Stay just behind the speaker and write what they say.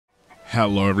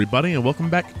Hello everybody and welcome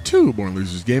back to Born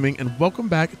Losers Gaming and welcome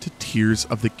back to Tears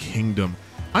of the Kingdom.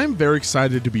 I'm very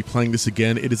excited to be playing this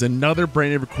again. It is another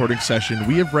brand new recording session.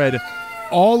 We have read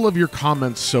all of your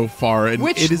comments so far, and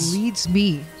which it is leads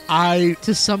me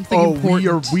to something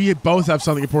important. We both have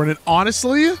something important, and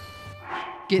honestly,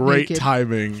 great naked.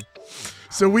 Timing.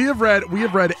 So we have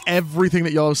read everything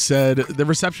that y'all have said. The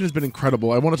reception has been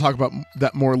incredible. I want to talk about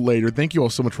that more later. Thank you all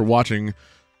so much for watching.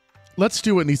 Let's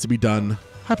do what needs to be done.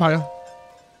 Hi, Paya.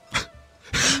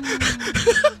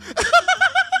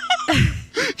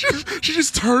 She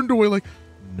just turned away like,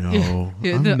 no,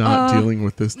 I'm not dealing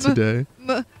with this today.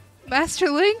 Master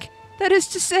Link, that is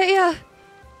to say,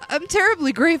 I'm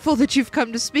terribly grateful that you've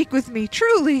come to speak with me,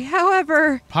 truly.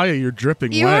 However, Paya, you're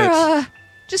dripping you're, wet.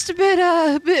 Just a bit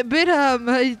underdressed,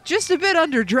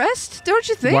 don't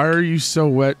you think? Why are you so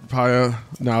wet, Paya?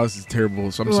 No, this is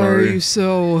terrible, so I'm sorry. Why are you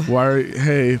so...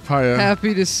 Hey, Paya.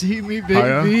 Happy to see me,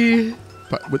 baby.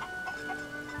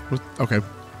 Okay.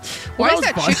 Why is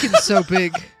that chicken so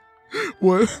big?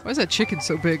 What? Why is that chicken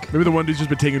so big? Maybe the one dude's just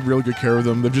been taking really good care of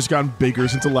them. They've just gotten bigger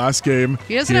since the last game.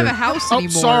 He doesn't have a house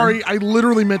anymore. Oh, sorry. I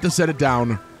literally meant to set it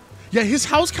down. Yeah, his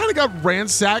house kind of got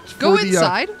ransacked. Go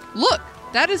inside. Look,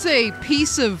 that is a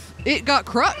piece of... It got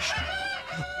crushed.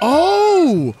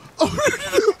 Oh!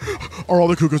 Are all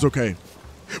the cuckoos okay?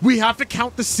 We have to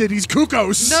count the city's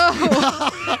cuckoos. No.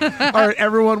 All right,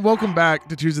 everyone, welcome back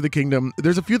to Tears of the Kingdom.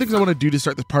 There's a few things I want to do to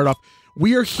start this part off.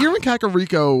 We are here in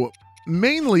Kakariko.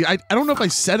 Mainly, I don't know if I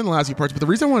said in the last few parts, but the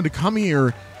reason I wanted to come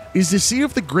here is to see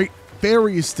if the Great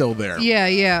Fairy is still there. Yeah,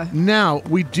 yeah. Now,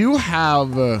 we do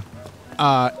have 8,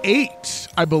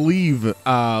 I believe,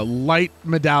 light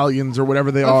medallions or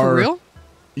whatever they are. For real?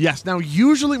 Yes. Now,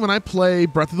 usually when I play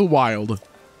Breath of the Wild,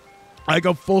 I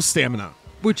go full stamina.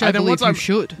 Which I believe you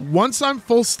should. Once I'm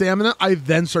full stamina, I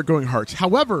then start going hearts.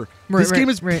 However, this game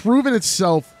has proven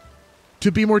itself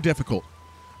to be more difficult.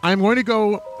 I'm going to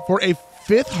go for a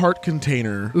 5th heart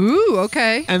container. Ooh,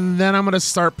 okay. And then I'm going to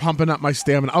start pumping up my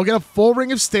stamina. I'll get a full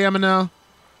ring of stamina,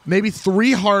 maybe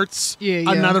 3 hearts,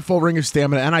 another full ring of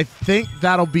stamina. And I think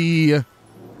that'll be...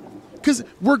 Because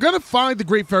we're going to find the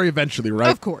Great Fairy eventually,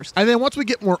 right? Of course. And then once we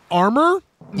get more armor...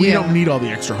 We don't need all the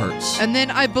extra hearts. And then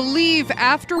I believe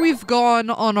after we've gone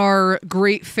on our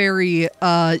Great Fairy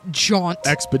jaunt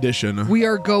expedition, we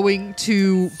are going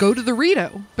to go to the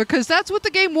Rito because that's what the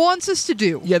game wants us to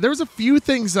do. Yeah, there was a few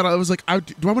things that I was like,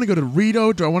 do I want to go to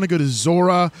Rito? Do I want to go to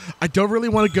Zora? I don't really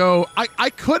want to go. I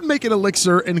could make an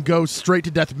elixir and go straight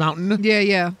to Death Mountain. Yeah,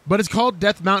 yeah. But it's called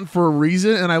Death Mountain for a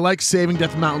reason, and I like saving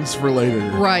Death Mountains for later.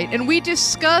 Right, and we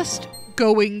discussed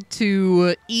going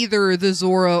to either the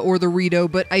Zora or the Rito,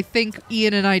 but I think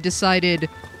Ian and I decided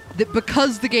that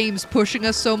because the game's pushing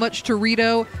us so much to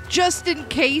Rito, just in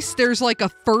case there's like a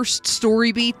first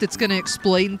story beat that's going to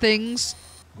explain things,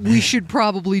 we should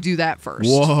probably do that first.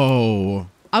 Whoa.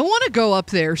 I want to go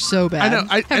up there so bad. I know.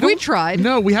 Have we tried?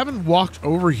 No, we haven't walked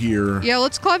over here. Yeah,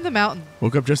 let's climb the mountain.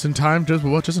 Woke up just in time? Just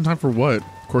in time for what?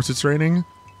 Of course it's raining.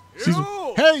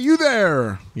 Hey, you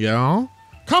there. Yeah?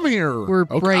 Come here. We're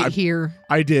right here.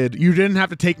 I did. You didn't have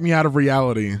to take me out of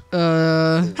reality.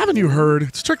 Haven't you heard?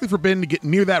 It's strictly forbidden to get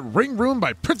near that ring room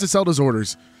by Princess Zelda's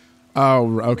orders.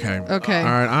 Oh, okay. Okay. All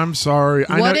right, I'm sorry.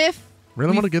 What if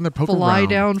really want to get in there, poke fly around.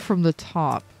 down from the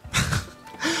top?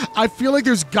 I feel like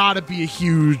there's got to be a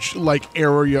huge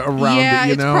area around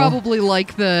it, you know? It's probably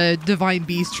like the Divine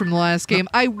Beast from the last game.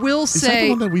 I will say... Is that the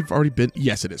one that we've already been...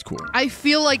 Yes, it is cool. I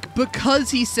feel like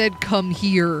because he said come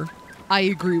here... I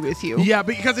agree with you. Yeah,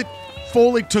 because it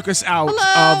fully took us out of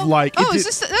that's the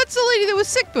lady that was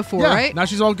sick before, right? Now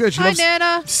she's all good. She Hi, loves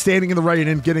Nana. standing in the rain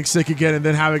and getting sick again and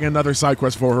then having another side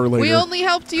quest for her later. We only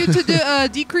helped you to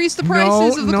decrease the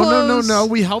prices of the clothes. No.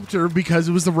 We helped her because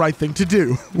it was the right thing to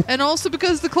do. And also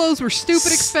because the clothes were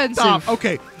stupid expensive. Stop.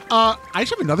 Okay. I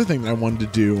actually have another thing that I wanted to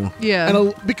do. Yeah.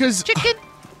 And because... Chicken.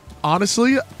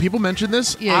 Honestly, people mentioned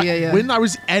this. Yeah. When I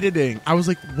was editing, I was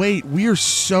like, wait, we are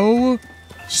so...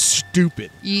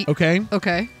 stupid. Okay?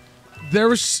 Okay.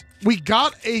 We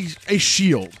got a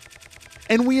shield,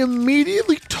 and we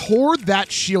immediately tore that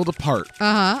shield apart.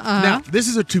 Now, this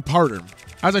is a 2-parter.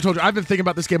 As I told you, I've been thinking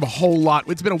about this game a whole lot.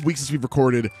 It's been a week since we've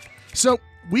recorded. So,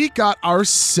 we got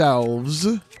ourselves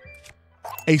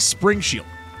a spring shield.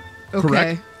 Okay.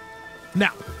 Correct?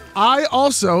 Now, I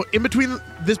also, in between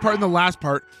this part and the last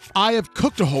part, I have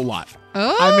cooked a whole lot.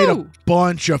 Oh. I made a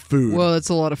bunch of food. Well, that's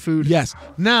a lot of food. Yes.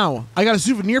 Now, I got a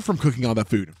souvenir from cooking all that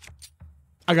food.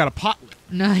 I got a pot lid.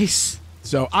 Nice.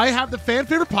 So I have the fan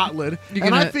favorite pot lid,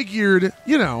 and I figured,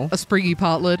 a springy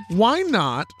pot lid. Why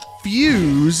not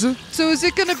fuse? So is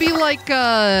it going to be like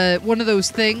one of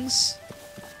those things?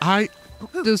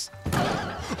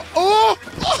 Oh!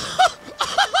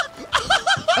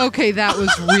 Okay, that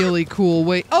was really cool.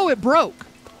 Wait. Oh, it broke.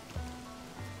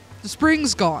 The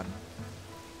spring's gone.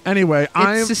 Anyway,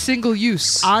 it's a single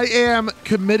use. I am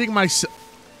committing myself.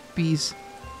 Bees.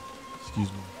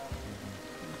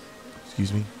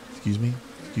 Excuse me.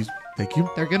 Thank you.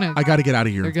 They're gonna. I gotta get out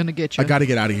of here. They're gonna get you. I gotta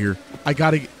get out of here.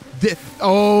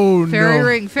 Oh,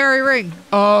 fairy no. Fairy ring.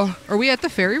 Are we at the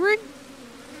fairy ring?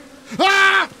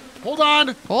 Ah! Hold on.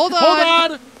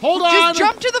 Just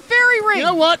jump to the fairy ring. You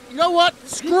know what?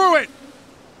 Screw it.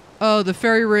 Oh, the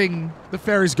fairy ring. The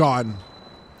fairy's gone.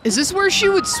 Is this where she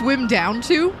would swim down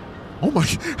to? Oh my!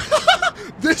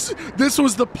 This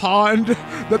was the pond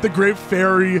that the Great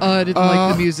Fairy. I didn't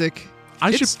like the music.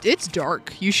 It's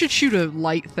dark. You should shoot a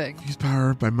light thing. Use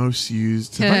power by most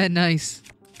used. Yeah, nice.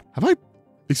 Have I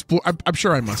explored? I'm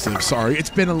sure I must have. Sorry,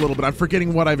 it's been a little bit. I'm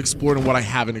forgetting what I've explored and what I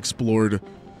haven't explored.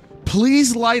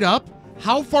 Please light up.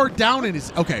 How far down it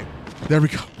is? Okay, there we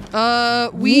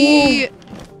go. We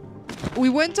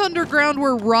went underground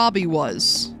where Robbie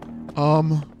was.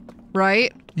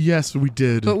 Right? Yes, we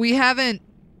did. But we haven't.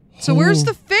 So where's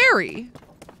the fairy?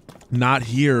 Not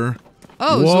here.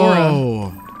 Oh, whoa.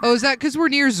 Zora. Oh, is that because we're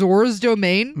near Zora's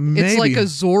domain? Maybe. It's like a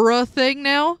Zora thing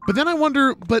now? But then I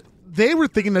wonder, but they were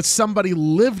thinking that somebody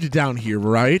lived down here,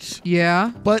 right?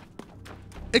 Yeah. But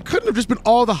it couldn't have just been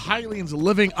all the Hylians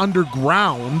living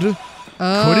underground. Could it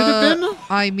have been?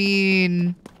 I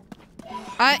mean,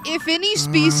 if any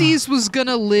species was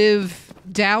gonna live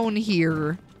down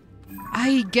here,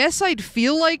 I guess I'd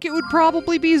feel like it would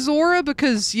probably be Zora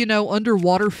because, you know,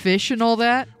 underwater fish and all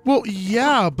that. Well,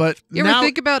 yeah, but you ever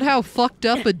think about how fucked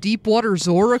up a deep water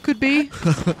Zora could be?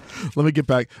 Let me get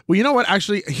back. Well, you know what?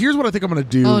 Actually, here's what I think I'm going to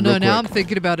do. Oh, no, now I'm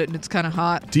thinking about it and it's kind of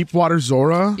hot. Deep water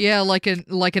Zora? Yeah, like an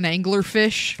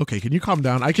anglerfish. Okay, can you calm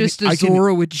down? Just a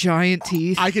Zora with giant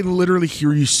teeth. I can literally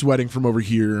hear you sweating from over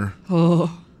here.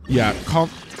 Oh. Yeah, calm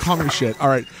your shit. All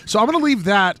right, so I'm gonna leave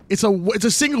that. It's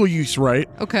a single use, right?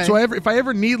 Okay. So if I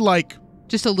ever need like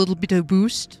just a little bit of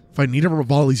boost, if I need a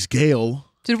Rivali's Gale,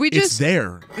 it's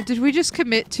there. Did we just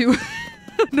commit to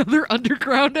another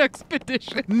underground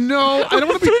expedition? No, I don't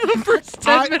want to be. The first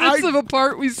 10 minutes of a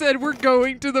part, we said we're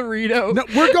going to the Rito. No,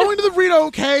 we're going to the Rito.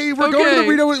 Okay, we're going to the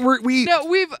Rito.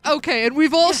 And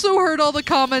we've also heard all the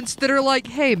comments that are like,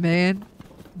 "Hey, man.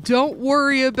 Don't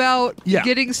worry about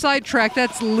getting sidetracked.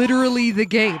 That's literally the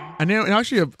game." And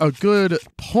actually a good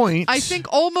point. I think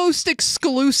almost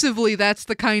exclusively that's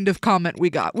the kind of comment we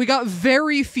got. We got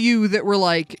very few that were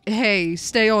like, hey,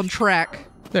 stay on track.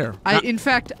 There. In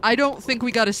fact, I don't think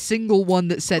we got a single one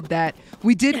that said that.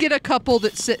 We did get a couple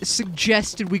that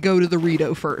suggested we go to the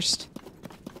Rito first.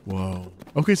 Whoa.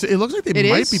 Okay, so it looks like they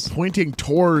might be pointing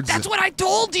towards. That's what I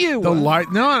told you. The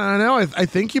light. No. I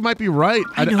think you might be right.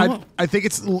 I think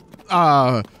it's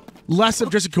less of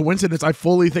just a coincidence. I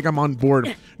fully think I'm on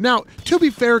board. Now, to be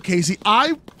fair, Casey,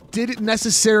 I didn't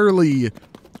necessarily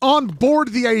on board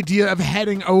the idea of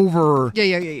heading over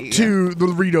to the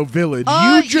Rito village.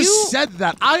 You just said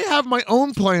that. I have my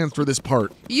own plans for this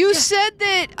part. You said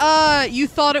that you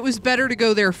thought it was better to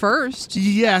go there first.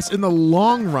 Yes, in the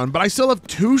long run, but I still have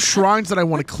 2 shrines that I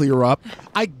want to clear up.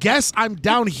 I guess I'm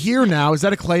down here now. Is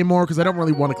that a claymore? Because I don't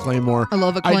really want a claymore. I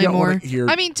love a claymore. I don't want it here.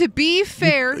 I mean, to be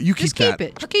fair, you just keep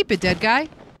it. Just keep it, dead guy.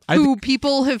 Who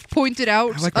people have pointed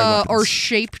out are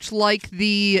shaped like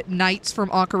the knights from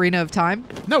Ocarina of Time.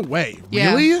 No way.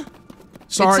 Yeah. Really?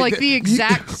 Sorry. It's like the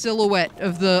exact silhouette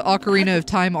of the Ocarina of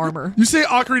Time armor. You say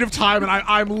Ocarina of Time, and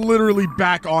I'm literally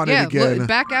back on it again. Yeah,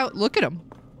 back out. Look at him.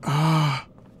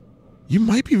 You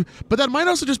might be, but that might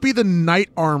also just be the knight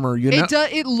armor. You know,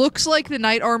 it looks like the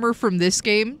knight armor from this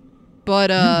game, but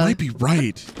you might be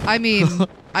right. I mean,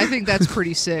 I think that's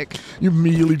pretty sick. You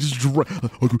immediately just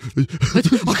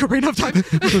Ocarina of Time.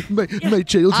 My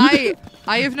child.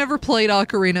 I have never played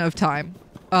Ocarina of Time.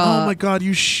 Oh my god,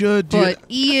 you should. But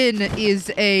Ian is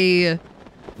a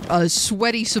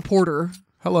sweaty supporter.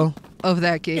 Hello. Of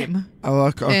that game.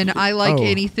 I like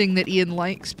anything that Ian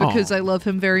likes because I love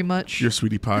him very much. You're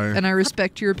sweetie pie. And I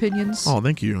respect your opinions. Oh,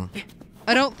 thank you.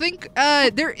 I don't think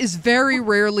there is very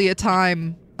rarely a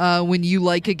time when you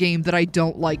like a game that I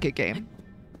don't like a game.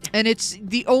 And it's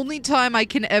the only time I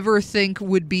can ever think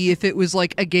would be if it was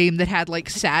like a game that had like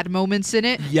sad moments in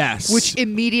it. Yes. Which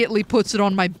immediately puts it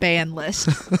on my ban list.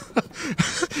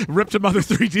 Rip to Mother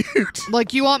 3, dude.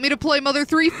 Like, you want me to play Mother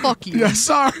 3? Fuck you. Yeah,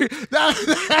 sorry.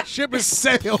 That ship has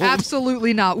sailed.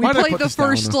 Absolutely not. We played the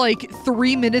first like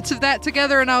 3 minutes of that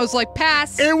together and I was like,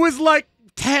 pass. It was like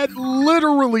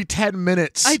literally 10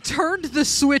 minutes. I turned the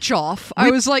Switch off. I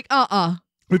was like,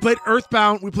 We played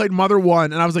Earthbound, we played Mother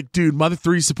 1, and I was like, dude, Mother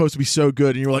 3 is supposed to be so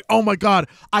good. And you were like, oh my god,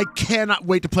 I cannot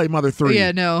wait to play Mother 3.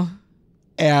 Yeah, no.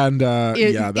 And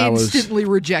yeah, that was instantly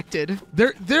rejected.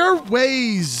 There are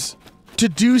ways to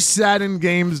do sad in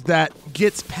games that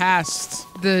gets past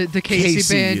the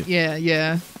Casey band.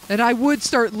 Yeah. And I would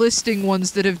start listing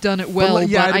ones that have done it well,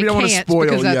 but I can't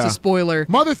because that's a spoiler.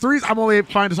 Mother 3's I'm only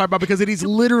fine to talk about because it is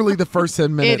literally the first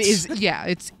 10 minutes. It is,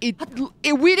 yeah.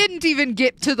 We didn't even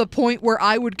get to the point where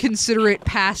I would consider it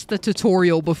past the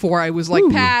tutorial before I was like,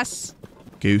 pass.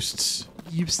 Ghosts.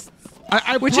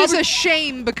 Which is a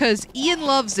shame because Ian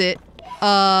loves it,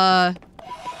 and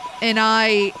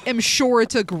I am sure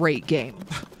it's a great game.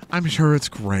 I'm sure it's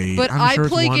great. But I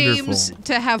play games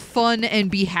to have fun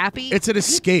and be happy. It's an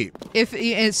escape. If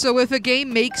a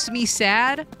game makes me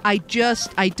sad, I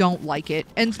don't like it.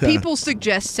 And people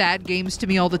suggest sad games to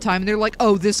me all the time. And they're like,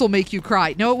 "Oh, this will make you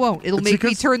cry." No, it won't. It'll make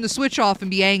me turn the switch off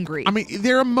and be angry. I mean,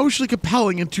 they're emotionally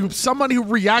compelling, and to someone who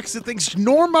reacts to things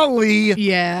normally,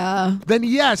 then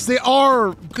yes, they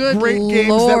are great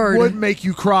games that would make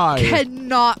you cry.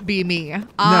 Cannot be me.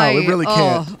 No, it really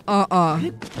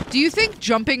can't. Do you think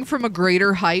jumping from a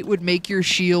greater height would make your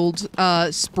shield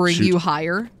spring you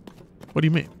higher? What do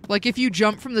you mean? Like if you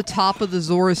jump from the top of the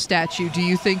Zora statue, do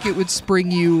you think it would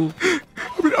spring you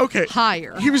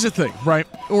higher? Here's the thing, right?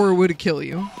 Or would it kill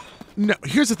you? No,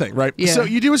 here's the thing, right? Yeah. So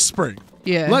you do a spring.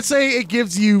 Yeah. Let's say it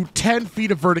gives you 10 feet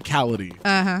of verticality.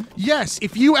 Uh-huh. Yes,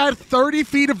 if you add 30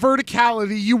 feet of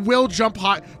verticality, you will jump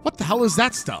high. What the hell is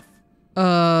that stuff?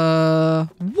 Whoa!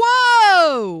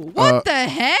 What the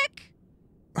heck?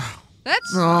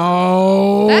 That's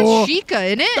Sheikah,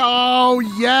 isn't it? Oh,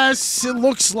 yes, it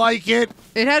looks like it.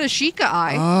 It had a Sheikah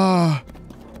eye.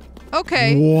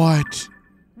 Okay. What?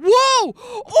 Whoa!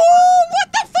 Oh,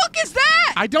 what the fuck is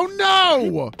that? I don't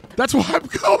know. That's why I'm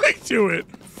going to it.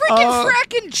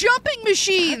 Frackin' jumping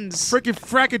machines.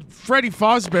 Frackin' Freddy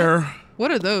Fazbear.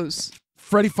 What are those?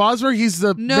 Freddy Fazbear, he's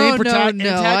the main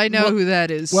protagonist. No, I know who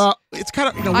that is. Well, it's kind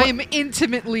of, I am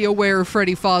intimately aware of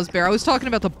Freddy Fazbear. I was talking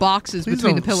about the boxes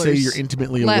between the pillars. Say you're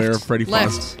intimately aware of Freddy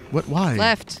Fazbear. What? Why?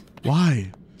 Left.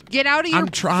 Why? Get out of your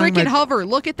freaking hover.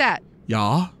 Look at that.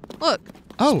 Yeah? Look.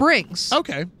 Springs.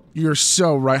 Okay. You're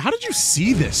so right. How did you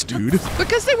see this, dude?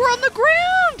 Because they were on the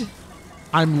ground.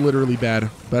 I'm literally bad.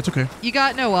 But that's okay. You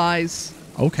got no eyes.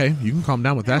 Okay. You can calm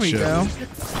down with that shit. There we go.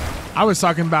 I was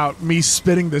talking about me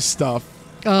spitting this stuff.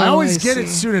 I always get it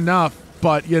soon enough,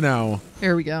 but, you know.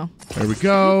 There we go. There we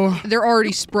go. They're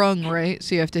already sprung, right?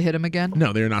 So you have to hit them again?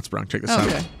 No, they're not sprung. Check this out.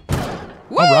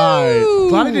 Woo! All right.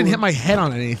 Glad I didn't hit my head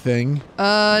on anything.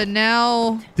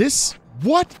 Now.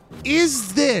 What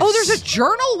is this? Oh, there's a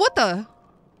journal? What the?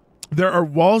 There are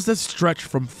walls that stretch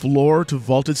from floor to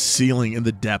vaulted ceiling in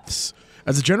the depths.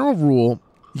 As a general rule,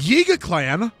 Yiga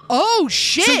clan. Oh,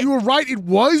 shit. So you were right. It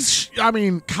was,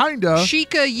 kinda.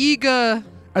 Sheikah, Yiga.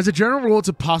 As a general rule, it's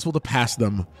impossible to pass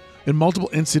them. In multiple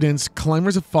incidents,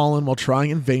 climbers have fallen while trying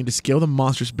in vain to scale the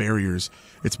monstrous barriers.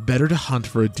 It's better to hunt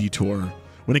for a detour.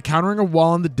 When encountering a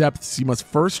wall in the depths, you must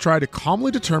first try to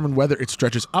calmly determine whether it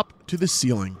stretches up to the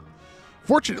ceiling.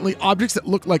 Fortunately, objects that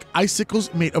look like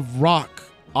icicles made of rock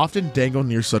often dangle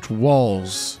near such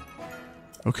walls.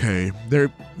 Okay, there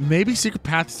may be secret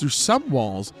paths through some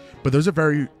walls, but those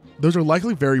are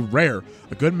likely very rare.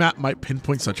 A good map might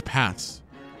pinpoint such paths.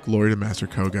 Glory to Master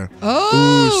Kohga.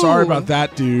 Oh! Ooh, sorry about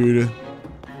that, dude.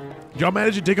 Did y'all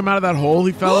manage to dig him out of that hole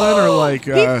he fell in, or like?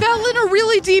 He fell in a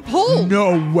really deep hole.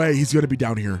 No way, he's gonna be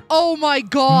down here. Oh my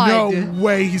god! No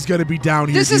way, he's gonna be down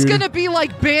here. This is gonna be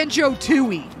like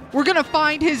Banjo-Tooie. We're gonna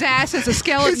find his ass as a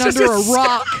skeleton under a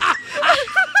rock.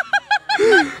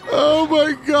 Oh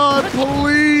my god,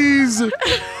 please.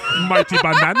 Mighty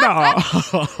banana.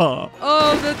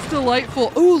 Oh, that's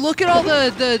delightful. Ooh, look at all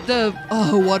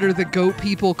what are the goat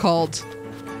people called?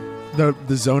 The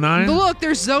Zonai? Look,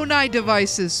 there's Zonai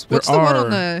devices. What's the one on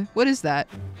the, what is that?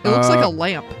 It looks like a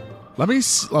lamp. Let me,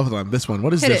 hold on, this one.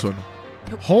 What is this one?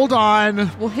 Hold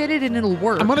on. We'll hit it and it'll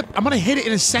work. I'm gonna hit it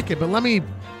in a second, but let me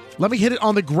hit it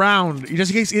on the ground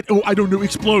just in case it, I don't know,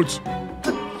 explodes.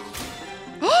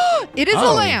 It is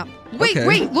a lamp.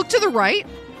 Wait, look to the right.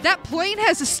 That plane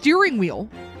has a steering wheel.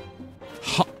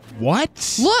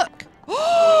 What? Look.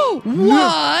 Oh,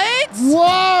 what?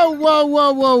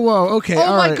 Whoa. Okay,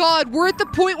 oh my god, we're at the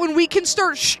point when we can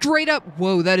start straight up.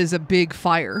 Whoa, that is a big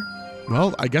fire.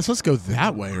 Well, I guess let's go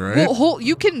that way, right? Well,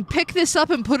 you can pick this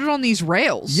up and put it on these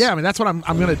rails. Yeah, I mean, that's what I'm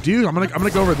gonna do. I'm gonna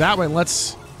go over that way and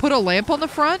let's... Put a lamp on the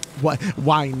front? What?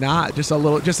 Why not? Just a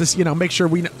little, just this, make sure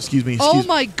we know. Excuse me. Oh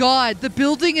my god, the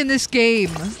building in this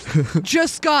game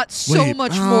just got so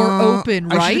much more open,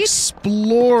 right? I should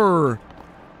explore.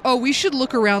 Oh, we should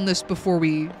look around this before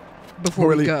we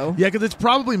go. Yeah, because it's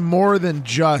probably more than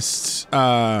just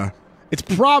It's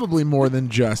probably more than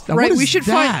just. Now, right, what is we should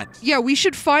that? find. Yeah, we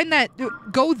should find that.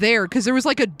 Go there because there was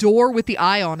like a door with the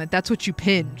eye on it. That's what you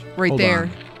pinned right there.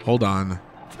 Hold on.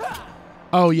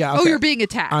 Oh yeah. Okay. Oh, you're being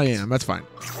attacked. I am. That's fine.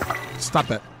 Stop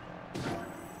that.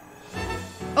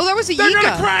 Oh, that was a Yiga. They're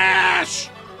gonna crash.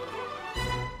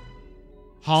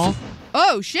 Huh?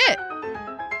 Oh shit.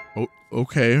 Oh,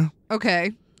 okay.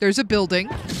 Okay. There's a building.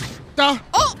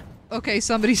 Oh. Okay,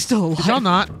 somebody's still alive. Did y'all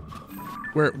not?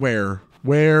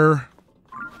 Where?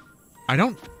 I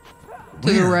don't.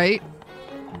 To the right.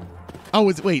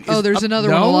 Oh, wait. Oh, there's another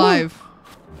one alive.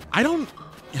 I don't.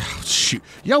 Oh, shoot.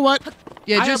 You know what?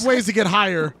 Yeah, I have ways to get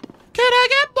higher. Can I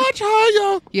get much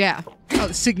higher? Yeah.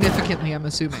 Oh, significantly, I'm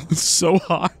assuming. It's so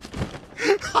hot.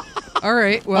 All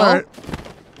right. Well. All right.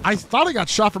 I thought I got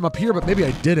shot from up here, but maybe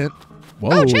I didn't.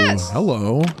 Whoa. Oh, chest.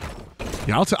 Hello.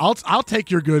 Yeah, I'll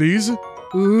take your goodies.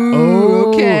 Ooh,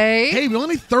 okay. Hey, we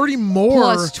only need 30 more.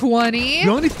 Plus 20. We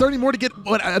only need 30 more to get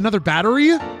another battery?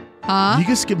 Huh?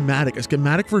 Yiga schematic. A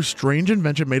schematic for a strange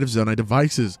invention made of Zonai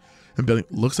devices. And building.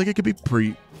 Looks like it could be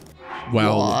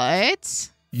well. What?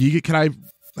 Yiga, can I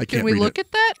can't Can we read look it.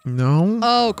 at that? No.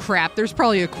 Oh, crap. There's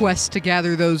probably a quest to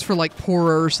gather those for, like,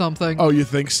 poorer or something. Oh, you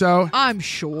think so? I'm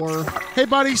sure. Hey,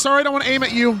 buddy. Sorry, I don't want to aim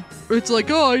at you. It's like,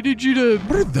 oh, I need you to...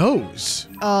 What are those?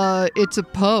 It's a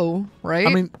Poe, right?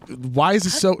 I mean, why is it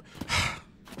so...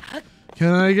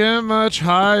 Can I get much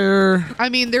higher? I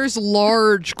mean, there's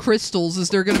large crystals. Is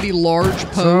there going to be large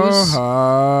Poes So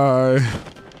high.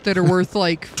 that are worth,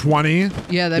 like... 20?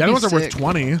 Yeah, that'd be The other ones sick. are worth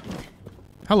 20.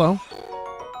 Hello.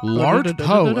 Large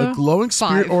Poe, a glowing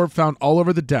spirit 5. orb found all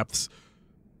over the depths.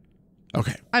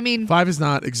 Okay. I mean... 5 is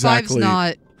not exactly... 5's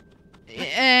not...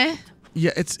 Eh.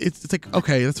 Yeah, it's like,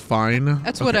 okay, that's fine.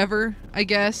 That's okay. whatever, I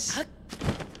guess.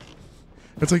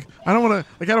 It's like, I don't want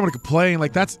to complain.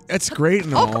 Like, that's great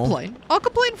and all. I'll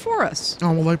complain for us.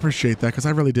 Oh, well, I appreciate that, because I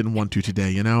really didn't want to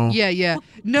today, you know? Yeah.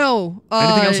 No.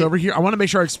 Anything else over here? I want to make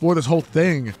sure I explore this whole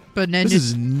thing. Bananas. This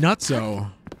is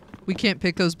nutso. We can't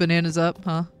pick those bananas up,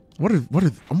 huh? What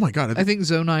are, oh my god. I think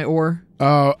Zonai ore.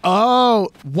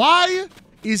 Why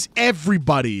is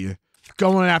everybody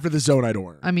going after the Zonite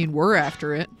ore? I mean, we're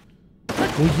after it.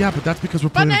 Well, yeah, but that's because we're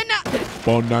playing...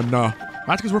 Banana.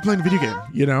 That's because we're playing a video game,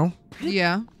 you know?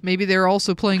 Yeah, maybe they're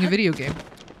also playing a video game.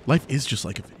 Life is just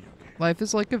like a video game. Life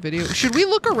is like a video. Should we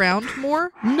look around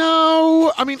more?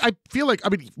 No. I mean, I feel like,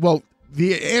 well,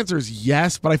 the answer is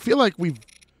yes, but I feel like we've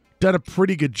done a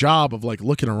pretty good job of, like,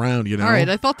 looking around, you know? All right,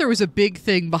 I thought there was a big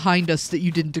thing behind us that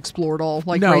you didn't explore at all,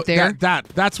 like no, right there.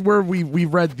 That's where we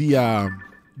read the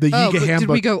Yiga handbook. Did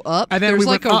we go up? And then There's we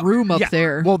like went a room up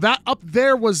there. Well, that up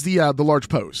there was the large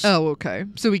post. Oh, okay.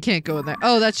 So we can't go in there.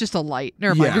 Oh, that's just a light.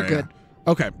 Never mind, you're good.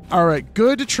 Okay. All right.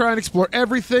 Good to try and explore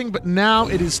everything, but now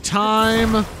it is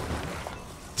time.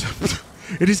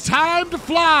 It is time to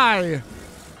fly.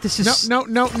 This is No.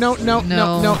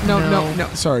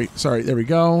 Sorry. There we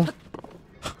go.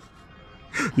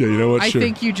 Yeah, you know what? I Sure.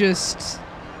 think you just.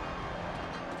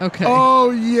 Okay. Oh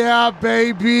yeah,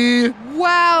 baby.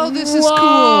 Wow, this is Whoa,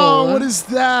 cool. What is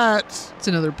that? It's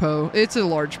another Poe. It's a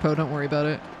large Poe. Don't worry about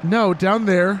it. No, down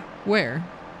there. Where?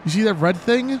 You see that red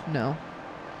thing? No.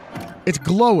 It's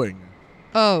glowing.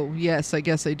 Oh, yes, I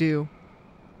guess I do.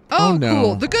 Oh, no.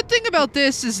 Cool. The good thing about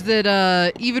this is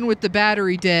that even with the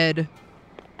battery dead,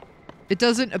 it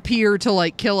doesn't appear to,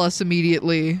 like, kill us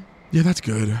immediately. Yeah, that's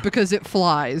good. Because it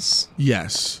flies.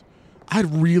 Yes.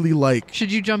 I'd really like...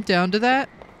 Should you jump down to that?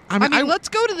 I mean, let's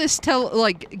go to this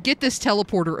get this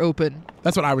teleporter open.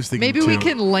 That's what I was thinking, Maybe too. we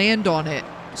can land on it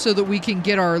so that we can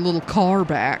get our little car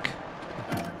back.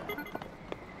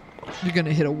 You're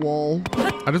gonna hit a wall.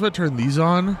 I just want to turn these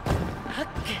on.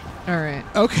 All right.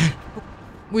 Okay.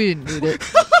 We didn't need it.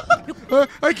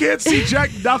 I can't see jack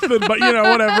nothing, but you know,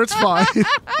 whatever, it's fine.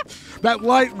 That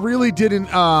light really didn't,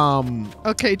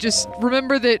 Okay, just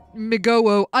remember that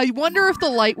Migoo, I wonder if the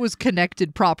light was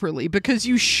connected properly because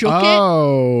you shook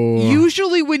it.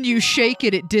 Usually when you shake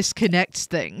it, it disconnects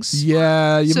things.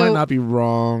 Yeah, you might not be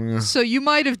wrong. So you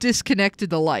might have disconnected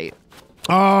the light.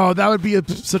 Oh, that would be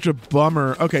such a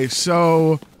bummer. Okay,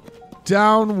 so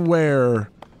down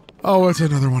where? Oh, it's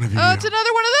another one of you. Oh, it's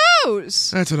another one of those.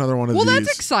 That's another one of these. Well,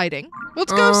 that's exciting.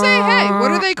 Let's go say hey.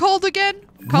 What are they called again?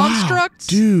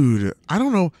 Constructs? Wow, dude, I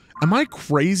don't know. Am I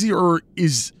crazy or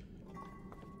is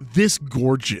this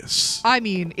gorgeous? I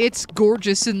mean, it's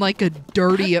gorgeous in like a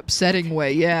dirty, upsetting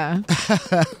way, yeah.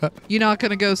 You're not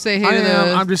going to go say hey to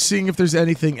the... I'm just seeing if there's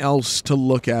anything else to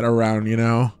look at around, you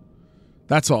know?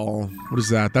 That's all. What is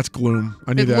that? That's gloom.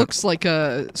 I knew that. It looks like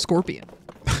a scorpion.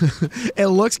 It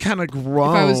looks kind of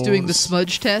gross. If I was doing the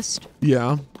smudge test.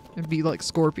 Yeah. and be like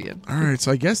Scorpion. All right,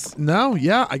 so I guess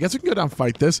I guess we can go down and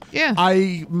fight this. Yeah.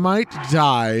 I might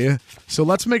die, so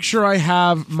let's make sure I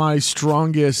have my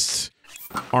strongest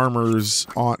armors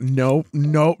on. No.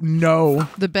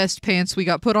 The best pants we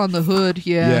got. Put on the hood.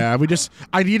 Yeah. Yeah,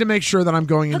 I need to make sure that I'm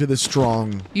going into this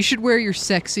strong. You should wear your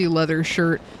sexy leather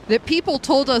shirt that people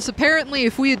told us apparently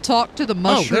if we had talked to the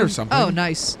mushroom. Oh, there's something. Oh,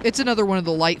 nice. It's another one of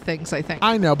the light things, I think.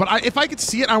 I know, but if I could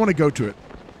see it, I want to go to it.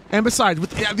 And besides,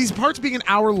 with these parts being an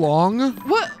hour long...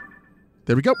 What?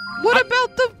 There we go. What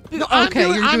about the... No,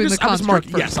 okay, you're doing the construct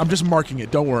first. Yes, I'm just marking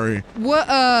it. Don't worry.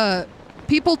 What,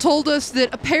 people told us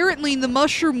that apparently the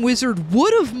Mushroom Wizard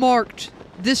would have marked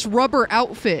this rubber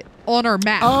outfit on our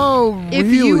map. Oh, really? If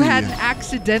you hadn't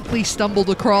accidentally stumbled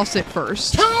across it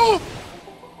first. 2!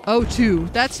 Oh, 2.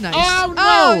 That's nice. Oh, no!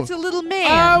 Oh, it's a little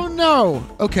man. Oh, no!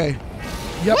 Okay.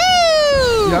 Yep.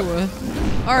 Woo! Yep.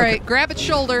 All right, grab its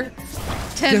shoulder.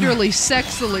 Tenderly,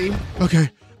 sexily. Okay.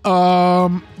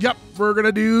 Yep. We're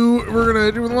gonna do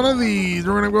one of these.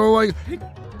 We're gonna go like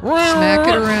smack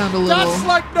it around a little. That's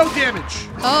like no damage.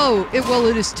 Oh, it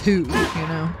is 2. You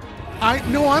know.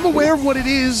 I'm aware of what it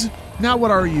is. Now what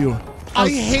are you? I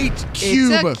hate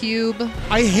cube. It's a cube.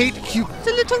 I hate cube. It's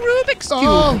a little Rubik's cube.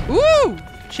 Oh. Ooh,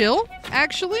 chill.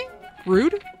 Actually,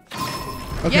 rude.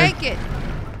 Okay. Yank it.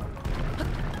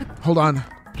 Hold on.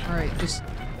 All right, just.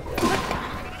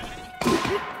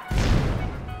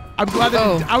 I'm glad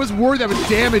that I was worried that would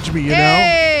damage me, you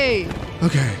Hey! know?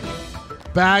 Okay.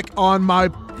 Back on my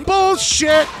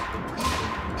bullshit!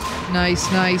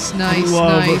 Nice. Nothing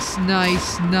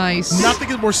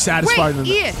is more satisfying than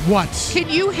Ian, that. What? Can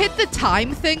you hit the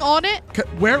time thing on it?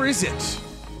 Where is it?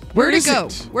 Where'd is it go?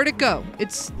 it? Where'd it go?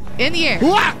 It's in the air.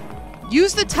 What?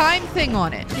 Use the time thing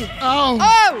on it.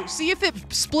 Oh, see if it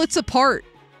splits apart.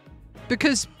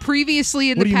 Because previously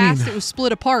in What the do you past mean? it was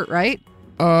split apart, right?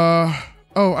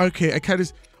 Okay. I kind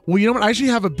of. Well, you know what? I actually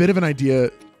have a bit of an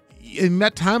idea. And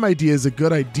that time idea is a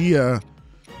good idea.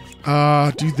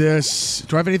 Do this.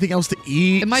 Do I have anything else to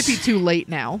eat? It might be too late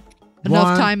now. Enough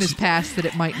One, time has passed that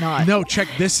it might not. No, check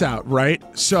this out, right?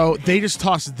 So they just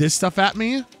toss this stuff at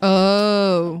me.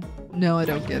 Oh. No, I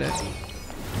don't get it.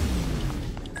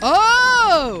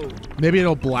 Oh! Maybe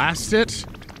it'll blast it.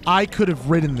 I could have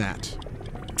ridden that.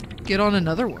 Get on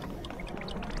another one.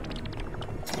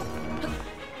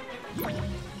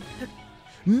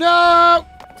 No!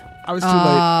 I was too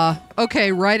late.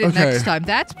 Okay, write it next time.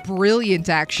 That's brilliant,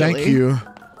 actually. Thank you.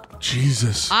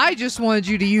 Jesus. I just wanted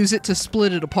you to use it to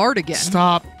split it apart again.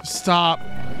 Stop.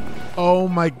 Oh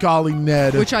my golly,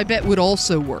 Ned. Which I bet would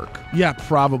also work. Yeah,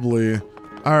 probably.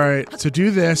 All right, so do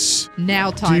this.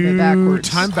 Now time it backwards.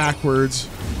 Time backwards.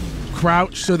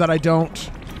 Crouch so that I don't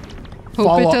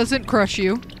Hope it doesn't crush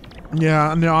you.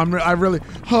 Yeah, no, I really.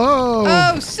 Oh.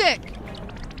 Oh, sick.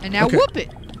 And now whoop it.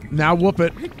 Now whoop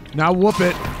it. Now whoop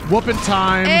it. Whooping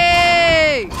time.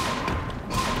 Hey!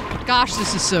 Gosh,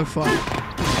 this is so fun.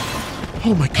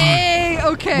 Oh my god. Hey,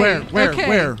 okay. Where? Okay.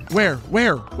 Where?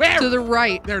 To the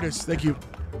right. There it is. Thank you.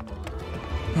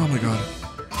 Oh my god.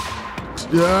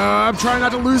 I'm trying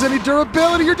not to lose any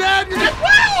durability. You're dead. You're dead.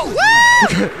 Woo!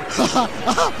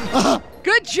 Woo!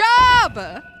 Good job.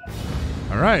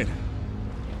 All right.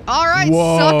 All right,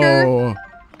 Whoa. sucker.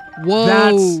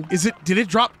 Whoa. Did it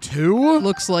drop 2?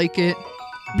 Looks like it.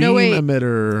 Beam No, wait.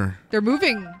 emitter. They're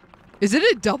moving. Is it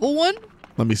a double one?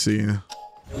 Let me see.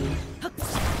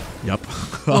 Yep.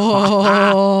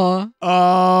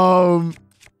 Oh.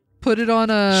 Put it on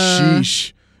a...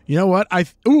 Sheesh. You know what?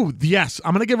 Ooh, yes.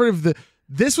 I'm going to get rid of the...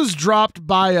 This was dropped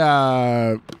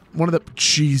by one of the...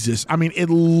 Jesus. I mean, it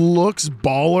looks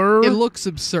baller. It looks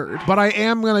absurd. But I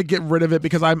am going to get rid of it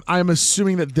because I'm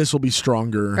assuming that this will be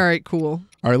stronger. All right, cool.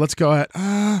 All right, let's go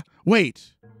ahead.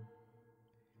 Wait.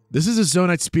 This is a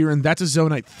Zonite spear, and that's a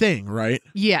Zonite thing, right?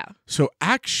 Yeah. So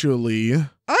actually...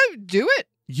 do it.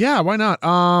 Yeah, why not?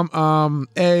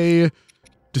 A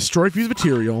destroy fused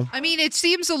material. I mean, it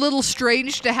seems a little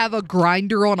strange to have a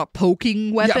grinder on a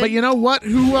poking weapon. Yeah, but you know what?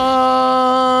 Who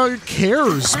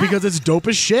cares? Because it's dope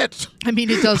as shit. I mean,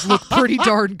 it does look pretty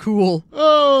darn cool.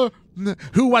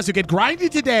 Who wants to get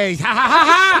grinded today? Ha ha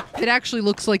ha ha! It actually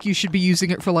looks like you should be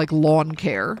using it for, like, lawn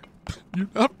care. You're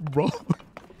not wrong.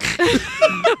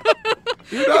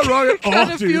 You're not wrong at all, It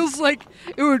kind of feels like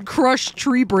it would crush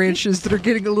tree branches that are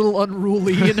getting a little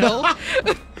unruly, you know?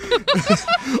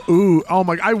 Ooh, oh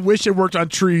my, I wish it worked on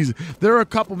trees. There are a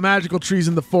couple magical trees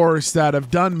in the forest that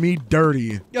have done me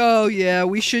dirty. Oh, yeah,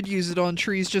 we should use it on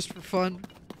trees just for fun.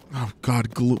 Oh,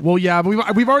 God, glue. Well, yeah,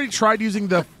 but we've already tried using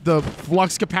the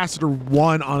flux capacitor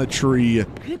 1 on a tree,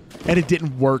 and it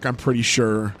didn't work, I'm pretty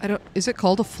sure. Is it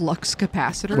called a flux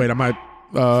capacitor? Wait,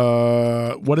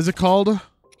 what is it called?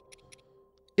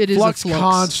 It is Flux a flux.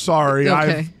 Con, sorry.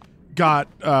 Okay. I've got...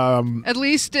 At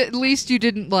least you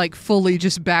didn't, like, fully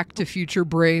just Back to Future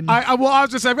brain. I was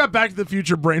just saying, I've got Back to the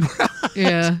Future brain.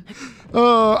 Yeah.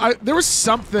 There was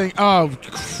something... Oh,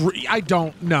 I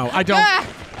don't know. I don't... Ah!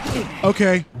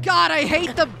 Okay. God, I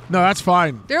hate them. No, that's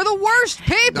fine. They're the worst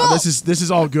people. No, this is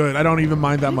all good. I don't even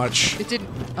mind that much. It didn't...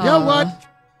 You know what?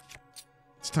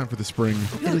 It's time for the spring.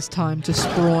 It is time to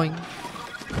sproing.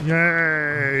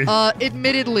 Yay.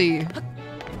 Admittedly...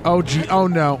 Oh, gee. Oh,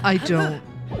 no. I don't.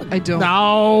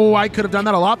 No, I could have done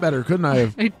that a lot better, couldn't I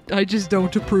have? I just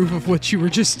don't approve of what you were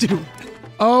just doing.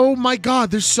 Oh, my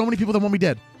God. There's so many people that want me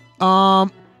dead.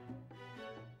 And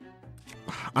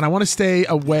I want to stay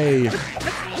away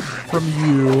from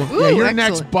you. Ooh, yeah, you're excellent.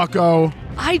 next, bucko.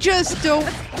 I just don't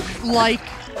like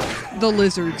the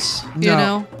lizards, you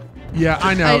know? Yeah,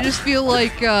 I know. I just feel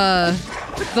like the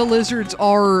lizards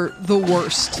are the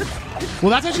worst.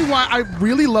 Well, that's actually why I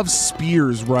really love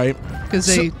spears, right? Because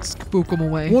they spook them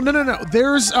away. Well, no.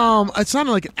 There's, it's not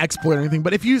like an exploit or anything,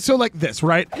 but if you, so like this,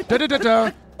 right?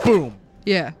 Da-da-da-da, boom.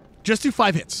 Yeah. Just do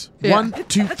 5 hits. Yeah. 1,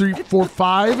 2, 3, 4,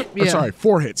 5. Yeah. Or sorry,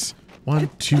 4 hits. 1,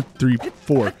 2, 3,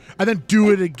 4. And then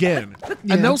do it again.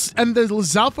 Yeah. And the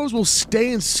Lizalfos will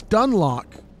stay in stun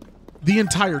lock the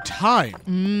entire time.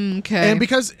 Okay.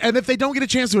 And if they don't get a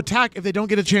chance to attack, if they don't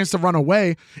get a chance to run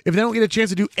away, if they don't get a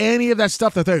chance to do any of that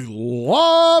stuff that they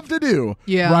love to do,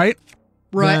 yeah. right?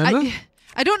 Right. Then,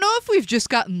 I don't know if we've just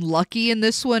gotten lucky in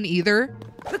this one either,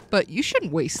 but you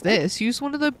shouldn't waste this. Use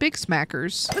one of the big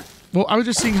smackers. well, I was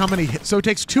just seeing how many hits. So it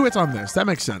takes 2 hits on this. That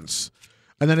makes sense.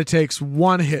 And then it takes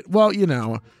 1 hit. Well, you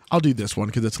know, I'll do this one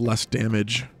because it's less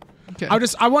damage. Okay. I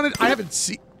haven't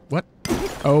seen... What?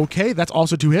 Okay, that's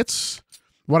also 2 hits.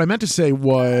 What I meant to say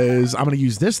was I'm going to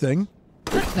use this thing.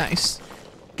 Nice.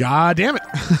 God damn it.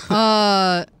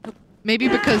 Maybe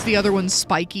because the other one's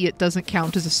spiky, it doesn't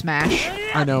count as a smash.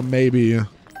 I know, maybe.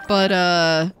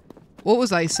 But, what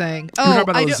was I saying? You were talking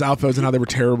about those Zalfos and how they were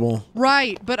terrible.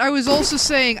 Right, but I was also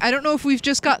saying, I don't know if we've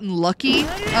just gotten lucky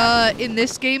in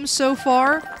this game so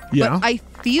far, Yeah. but I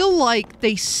feel like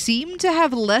they seem to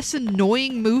have less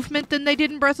annoying movement than they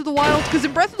did in Breath of the Wild, because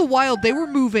in Breath of the Wild, they were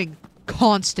moving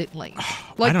constantly.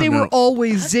 Like, they were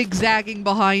always zigzagging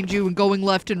behind you and going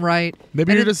left and right.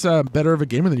 Maybe you're just better of a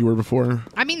gamer than you were before.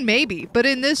 I mean, maybe, but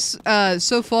in this,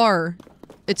 so far,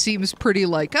 it seems pretty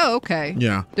like, oh, okay.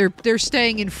 Yeah. They're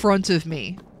staying in front of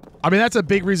me. I mean, that's a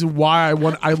big reason why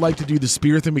I like to do the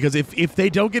spear thing, because if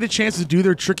they don't get a chance to do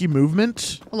their tricky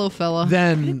movement, hello, fella,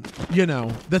 then, you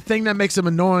know, the thing that makes them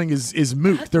annoying is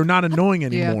moot. They're not annoying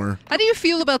anymore. Yeah. How do you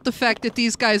feel about the fact that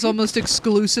these guys almost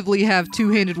exclusively have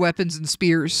two-handed weapons and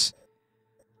spears?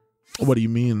 What do you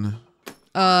mean?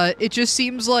 It just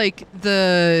seems like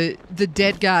the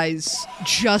dead guys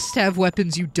just have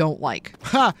weapons you don't like.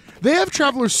 Ha! They have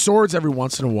traveler's swords every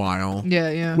once in a while.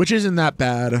 Yeah. Which isn't that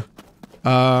bad.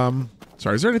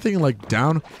 Sorry, is there anything like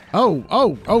down?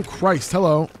 Oh, Christ,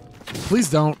 hello. Please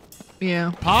don't.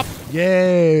 Yeah. Pop.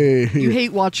 Yay. You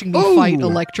hate watching me fight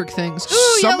electric things.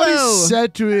 Ooh, somebody yellow.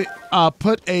 said to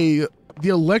put the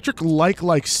electric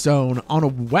like stone on a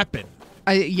weapon.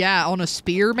 Yeah, on a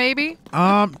spear, maybe?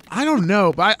 I don't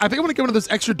know, but I think I'm going to get one of those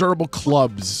extra durable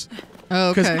clubs. Oh,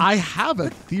 okay. Because I have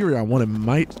a theory on what it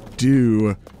might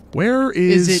do. Where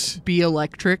is... Is it be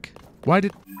electric?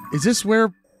 Is this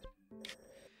where...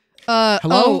 Hello?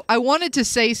 Hello? I wanted to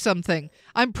say something.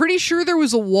 I'm pretty sure there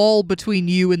was a wall between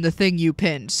you and the thing you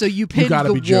pinned. So you pinned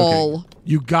the wall.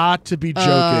 You got to be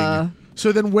joking.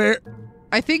 So then where...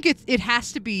 I think it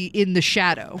has to be in the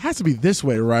shadow. It has to be this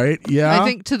way, right? Yeah. I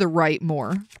think to the right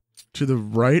more. To the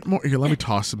right more? Here, let me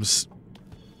toss some...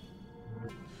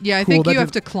 Yeah, I think you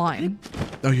have to climb.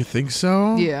 Oh, you think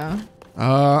so? Yeah.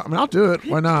 I mean, I'll do it.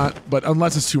 Why not? But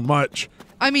unless it's too much.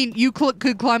 I mean, you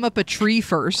could climb up a tree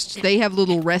first. They have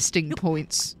little resting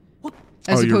points.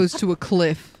 As opposed to a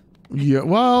cliff. Yeah,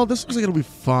 well, this looks like it'll be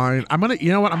fine.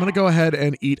 You know what? I'm going to go ahead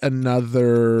and eat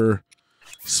another...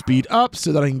 speed up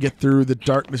so that I can get through the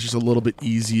darkness just a little bit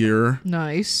easier.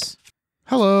 Nice.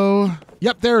 Hello.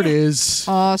 Yep, there it is.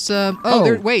 Awesome. Oh,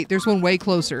 there's one way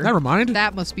closer. Never mind.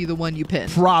 That must be the one you pinned.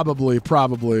 Probably.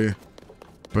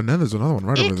 But then there's another one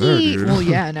right over there, dude. Well,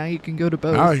 yeah, now you can go to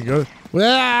both. Now I can go.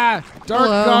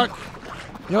 Dark.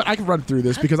 You know what? I can run through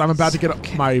this because I'm about to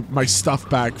get my stuff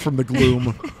back from the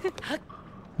gloom.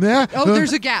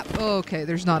 There's a gap. Oh, okay,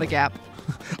 there's not a gap.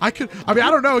 I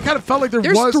don't know. It kind of felt like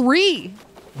there's 3.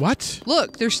 What?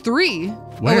 Look, there's 3.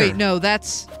 Where? Oh, wait, no,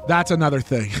 that's another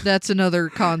thing. That's another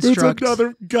construct. It's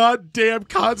another goddamn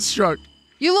construct.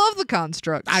 You love the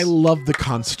constructs. I love the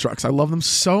constructs. I love them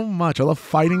so much. I love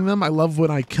fighting them. I love when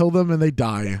I kill them and they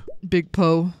die. Big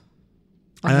Poe.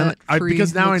 on that tree.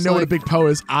 Because now I know what a big Poe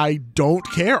is, I don't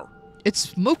care. It's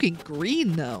smoking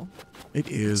green, though. It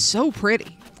is. So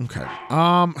pretty. Okay.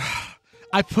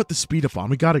 I put the speed up on.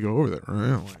 We got to go over there,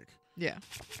 right? Like, yeah.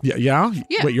 Yeah?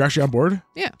 Wait, you're actually on board?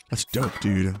 Yeah. That's dope,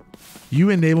 dude. You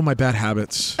enable my bad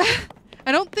habits.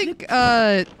 I don't think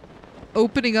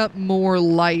opening up more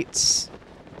lights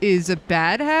is a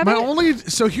bad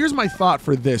habit. So here's my thought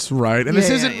for this, right? And this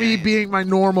isn't me being my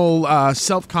normal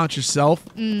self-conscious self.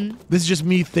 This is just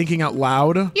me thinking out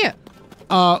loud. Yeah.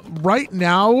 Right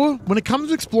now, when it comes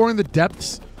to exploring the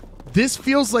depths, this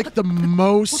feels like the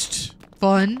most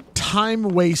fun time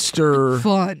waster.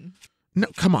 Fun. No,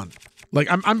 come on. Like,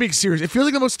 I'm being serious. It feels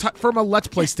like the most from a Let's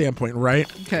Play standpoint,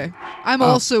 right? Okay. I'm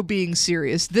also being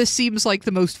serious. This seems like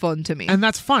the most fun to me. And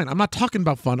that's fine. I'm not talking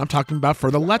about fun. I'm talking about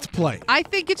for the Let's Play. I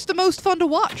think it's the most fun to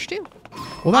watch, too.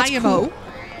 Well, that's IMO. cool.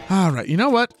 All right. You know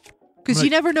what? Because you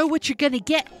never know what you're going to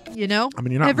get, you know? I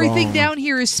mean, you're not Everything wrong. down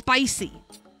here is spicy.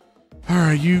 All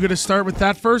right. You going to start with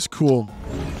that first? Cool.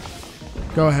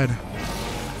 Go ahead.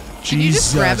 Can you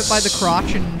just grab it by the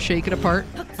crotch and shake it apart?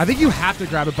 I think you have to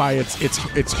grab it by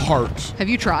its heart. Have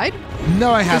you tried? No,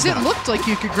 I haven't. Because it looked like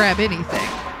you could grab anything.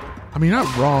 I mean, you're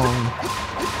not wrong.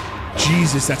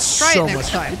 Jesus, that's Try so it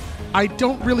next much. time. I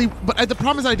don't really, but the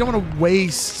problem is I don't want to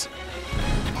waste,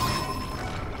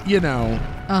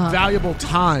 valuable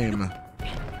time.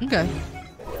 Okay.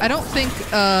 I don't think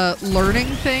learning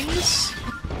things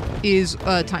is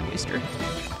a time waster.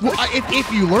 Well,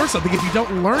 if you learn something, if you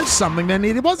don't learn something, then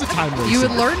it was a time waste. You would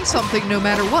learn something no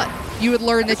matter what. You would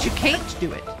learn that you can't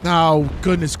do it. Oh,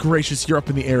 goodness gracious, you're up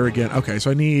in the air again. Okay, so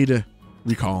I need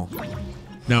recall.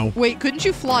 No. Wait, couldn't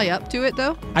you fly up to it,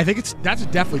 though? I think that's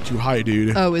definitely too high,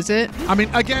 dude. Oh, is it? I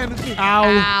mean, again, ow.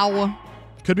 Ow.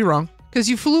 Could be wrong. Because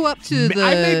you flew up to the...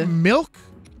 I made milk?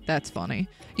 That's funny.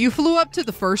 You flew up to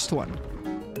the first one.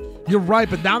 You're right,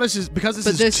 but now this is because this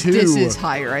is 2. This is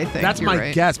higher, I think. That's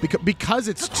my guess because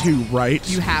it's 2, right?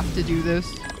 You have to do this.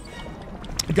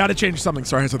 I got to change something.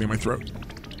 Sorry, I had something in my throat.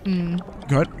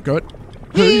 Good.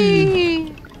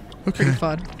 Hey. Okay. Pretty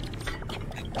fun.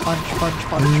 Punch.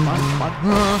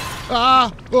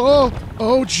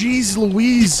 Oh, jeez,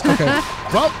 Louise. Okay.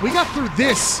 Well, we got through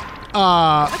this.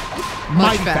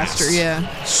 Much faster, fast.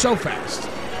 yeah. So fast.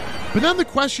 But then the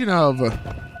question of...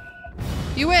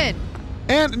 You win.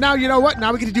 And now, you know what?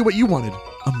 Now we get to do what you wanted.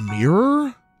 A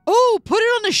mirror? Oh, put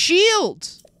it on the shield.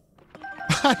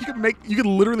 you could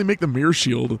literally make the mirror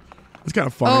shield. It's kind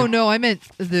of funny. Oh, no, I meant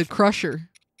the crusher.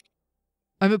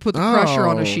 I meant put the crusher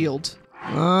on a shield.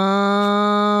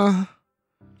 Yeah,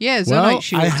 Zonite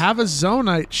shield. I have a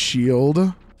Zonite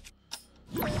shield.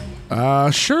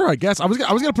 Sure, I guess. I was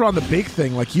gonna put on the big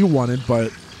thing like you wanted,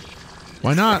 but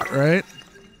why not, right?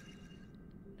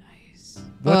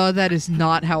 That is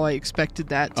not how I expected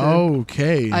that to.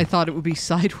 Okay. I thought it would be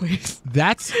sideways.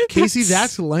 That's Casey.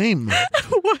 That's lame.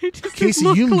 Why does Casey,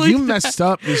 it look like you that? messed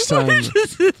up this time. Why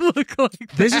does it look like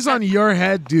that? This is on your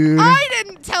head, dude. I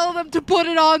didn't tell them to put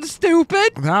it on,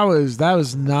 stupid. That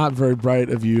was not very bright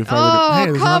of you. If Oh, I were to, hey,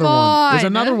 there's come another one. on. There's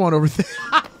another one over there.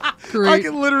 Great. I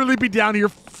can literally be down here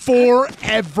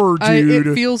forever, dude.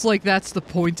 It feels like that's the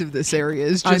point of this area.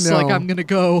 It's just I know. like I'm gonna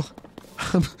go.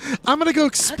 I'm gonna go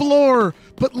explore,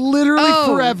 but literally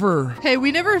forever. Hey,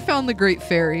 we never found the Great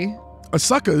Fairy.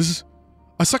 Asuka's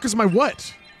my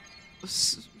what?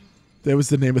 That was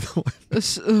the name of the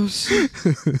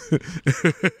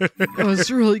That was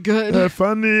really good.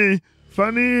 Funny,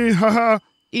 haha.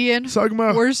 Ian,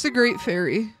 Sugma. Where's the Great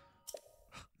Fairy?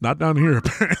 Not down here,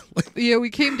 apparently. Yeah, we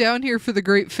came down here for the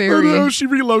Great Fairy. Oh no, she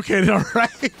relocated, all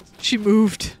right. She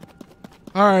moved.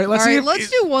 All right, let's see. Let's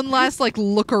do one last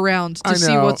look around to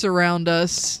see what's around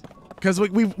us. Because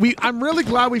I'm really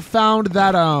glad we found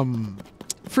that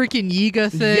freaking Yiga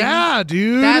thing. Yeah,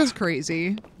 dude. That's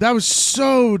crazy. That was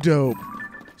so dope.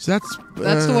 So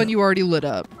that's the one you already lit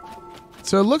up.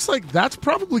 So it looks like that's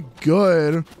probably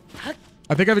good.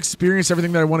 I think I've experienced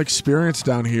everything that I want to experience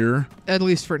down here. At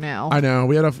least for now. I know.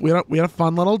 We had a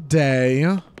fun little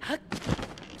day.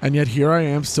 And yet here I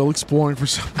am still exploring for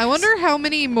some I wonder how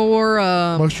many more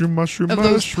mushroom of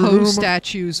those Poe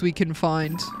statues we can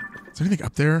find. Is there anything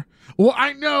up there? Well,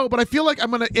 I know, but I feel like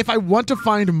if I want to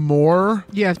find more,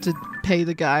 you have to pay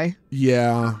the guy.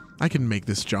 Yeah, I can make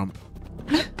this jump.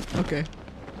 Okay.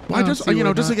 Well, just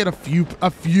to get a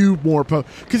few more Poe.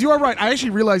 Because you are right. I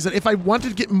actually realized that if I wanted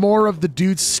to get more of the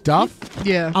dude's stuff,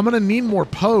 yeah, I'm gonna need more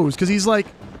Poes. Because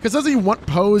doesn't he want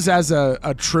Poes as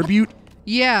a tribute?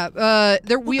 Yeah,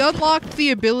 we unlocked the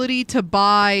ability to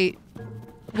buy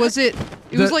Was it?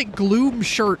 It was like Gloom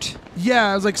shirt.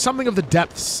 Yeah, it was like something of the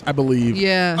depths, I believe.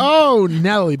 Yeah. Oh,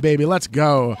 Nelly, baby, let's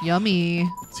go. Yummy.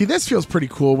 See, this feels pretty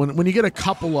cool when you get a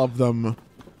couple of them.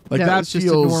 Like that was feels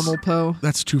just a normal Poe.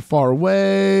 That's too far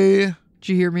away. Did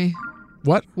you hear me?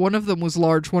 What? One of them was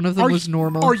large. One of them was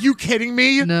normal. Are you kidding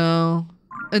me? No.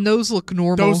 And those look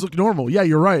normal. Those look normal. Yeah,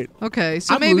 you're right. Okay,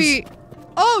 so maybe...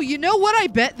 Oh, you know what I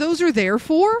bet those are there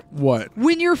for? What?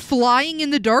 When you're flying in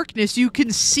the darkness, you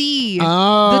can see the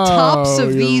tops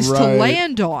of these to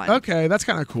land on. Okay, that's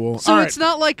kind of cool. So it's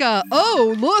not like a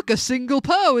single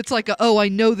Poe. It's like I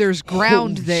know there's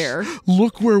ground there.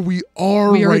 Look where we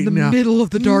are We are right in the now. middle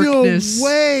of the darkness. No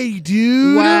way,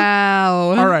 dude.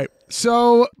 Wow. All right,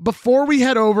 so before we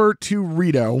head over to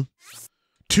Rito,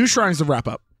 2 shrines to wrap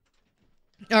up.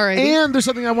 All right. And there's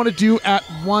something I want to do at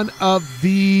one of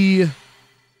the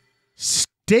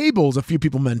stables a few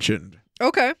people mentioned.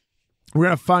 Okay. We're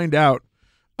going to find out,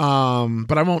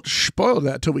 but I won't spoil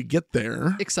that till we get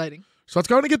there. Exciting. So let's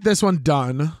go ahead and get this one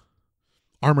done.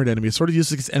 Armored enemies. Sort of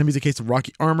use against enemies in case of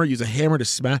rocky armor. Use a hammer to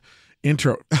smash.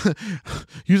 Intro.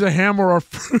 Use a hammer or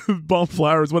bomb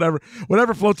flowers,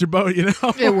 whatever floats your boat, you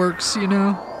know? It works, you know.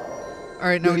 All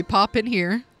right, now we pop in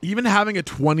here. Even having a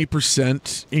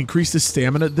 20% increase to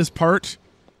stamina at this part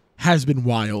has been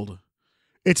wild.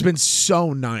 It's been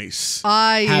so nice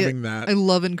having that. I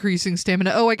love increasing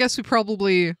stamina. Oh, I guess we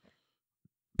probably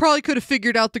could have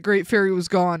figured out the Great Fairy was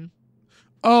gone.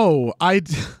 Oh,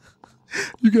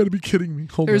 you gotta be kidding me.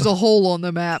 There's a hole on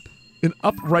the map. An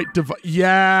upright device.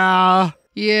 Yeah.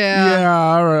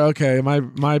 Yeah, all right, okay.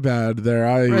 My bad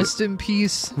there. Rest in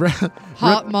peace.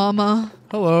 Hot mama.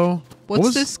 Hello.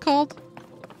 What's this called?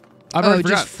 I forgot.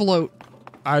 Just float.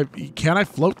 Can I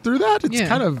float through that? It's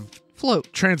kind of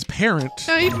float. Transparent.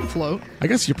 Yeah, you can float. I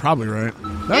guess you're probably right.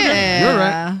 Okay, yeah. You're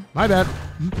right. My bad.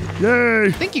 Yay.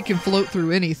 I think you can float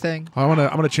through anything. I'm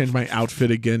gonna change my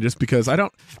outfit again just because I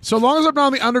don't. So long as I'm not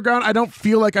on the underground, I don't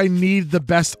feel like I need the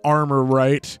best armor,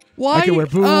 right? Why? I can wear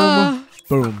boom,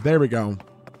 boom. There we go.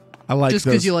 I like just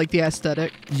because you like the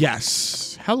aesthetic.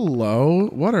 Yes. Hello.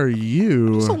 What are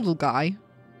you? Just a little guy.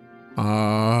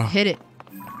 Hit it.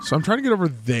 So I'm trying to get over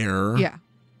there. Yeah.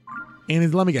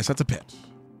 And let me guess, that's a pit.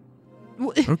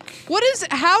 Okay.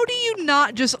 How do you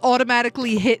not just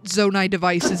automatically hit Zonai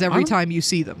devices every time you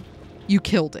see them? You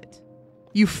killed it.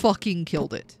 You fucking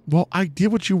killed it. Well, I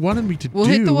did what you wanted me to do. We'll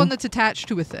hit the one that's attached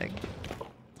to a thing.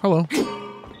 Hello.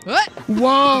 What?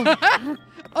 Whoa.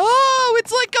 Oh,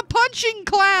 it's like a punching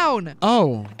clown.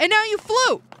 Oh. And now you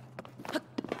float.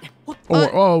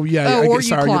 Yeah. Or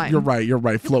sorry, you're right. You're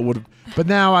right. Float would have. But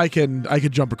now I can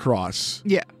jump across.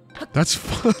 Yeah. That's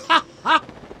fun.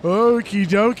 Okie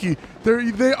dokie. They're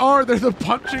the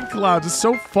punching clouds. It's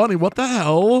so funny. What the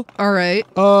hell? All right.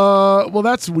 Well,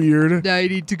 that's weird. Now I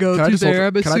need to go through there.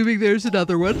 I'm assuming there's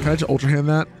another one. Can I just ultra hand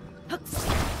that?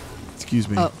 Excuse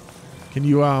me. Oh. Can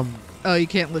you Oh, you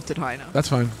can't lift it high enough. That's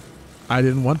fine. I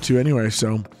didn't want to anyway,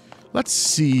 so let's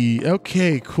see.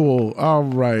 Okay, cool. All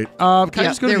right. Can I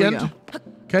just go to the end?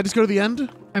 Can I just go to the end?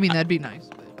 I mean, that'd be nice.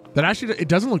 That actually, it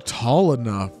doesn't look tall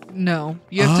enough. No,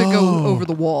 you have to go over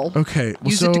the wall. Okay. Well,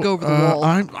 Use it to go over the wall.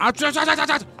 I'm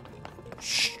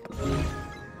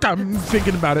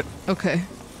thinking about it. Okay.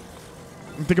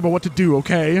 I'm thinking about what to do,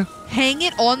 okay? Hang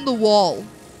it on the wall.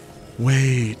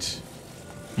 Wait.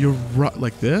 You're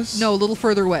like this? No, a little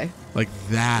further away. Like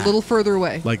that. A little further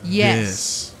away. Like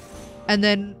this. And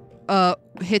then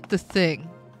hit the thing.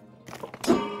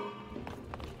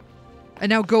 And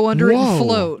now go under it and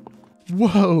float.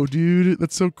 Whoa, dude,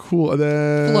 that's so cool. And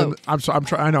then float. I'm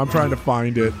trying to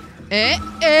find it.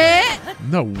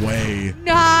 No way.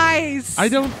 Nice. I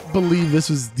don't believe this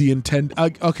was the intent.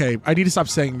 Okay, I need to stop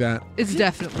saying that. It's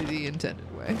definitely the intended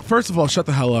way. First of all, shut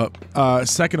the hell up.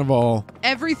 Second of all,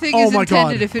 everything is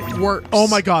intended if it works. Oh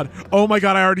my god. Oh my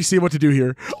god, I already see what to do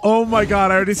here. Oh my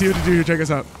god, I already see what to do here. Check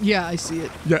us out. Yeah, I see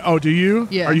it. Yeah. Oh, do you?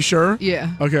 Yeah. Are you sure?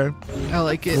 Yeah. Okay. I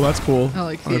like it. Well, that's cool. I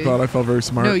like it. I thought I felt very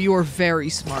smart. No, you are very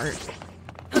smart.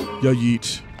 Yo,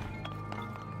 yeet.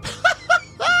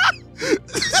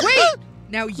 Wait!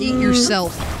 Now yeet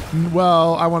yourself.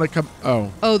 Well, I want to come.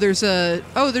 Oh, there's a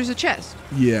chest.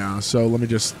 Yeah. So let me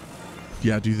just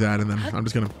do that, and then I'm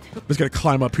just gonna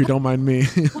climb up here. Don't mind me.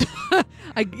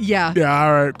 Yeah. Yeah.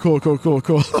 All right. Cool.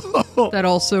 That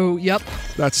also. Yep.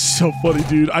 That's so funny,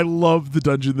 dude. I love the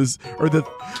dungeon.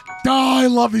 I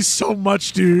love these so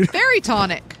much, dude. Fairy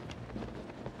tonic.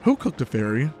 Who cooked a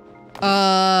fairy?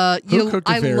 I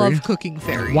love cooking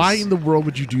fairies. Why in the world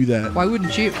would you do that? Why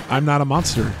wouldn't you? I'm not a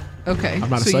monster. Okay. I'm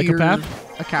not a psychopath.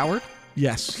 You're a coward?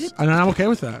 Yes. And I'm okay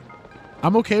with that.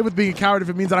 I'm okay with being a coward if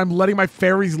it means that I'm letting my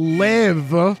fairies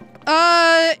live.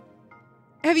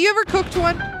 Have you ever cooked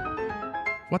one?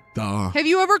 What the? Have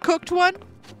you ever cooked one?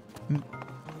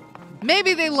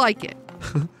 Maybe they like it.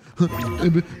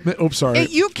 Oh, sorry.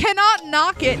 You cannot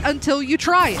knock it until you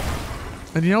try it.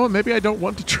 And you know what? Maybe I don't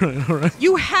want to try it, all right?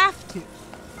 You have to.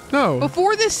 No.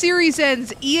 Before this series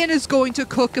ends, Ian is going to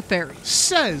cook a fairy.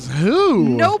 Says who?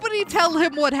 Nobody tell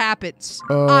him what happens.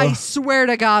 I swear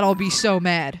to God, I'll be so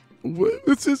mad.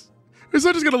 It's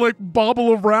not just gonna like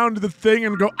bobble around the thing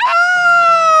and go,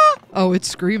 ah! Oh, it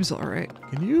screams all right.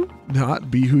 Can you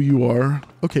not be who you are?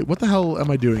 Okay, what the hell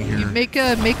am I doing here? You make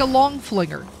a long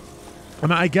flinger.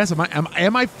 Am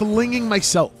I flinging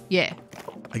myself? Yeah.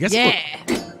 I guess. Yeah.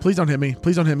 Please don't hit me.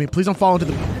 Please don't hit me. Please don't fall into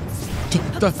the.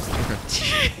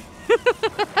 Okay.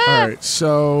 All right.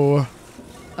 So.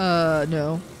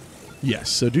 No. Yes.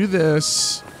 So do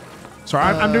this. Sorry,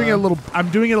 I'm doing it a little. I'm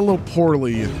doing it a little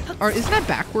poorly. Isn't that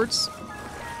backwards?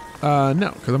 No,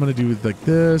 because I'm gonna do like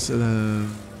this and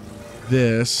then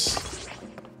this.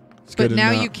 It's but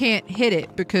now you can't hit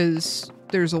it because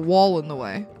there's a wall in the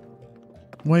way.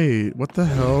 Wait, what the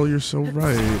hell? You're so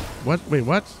right. What? Wait,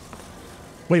 what?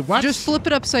 Wait, what? Just flip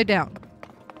it upside down.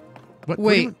 What?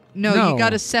 Wait, no, you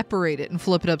gotta separate it and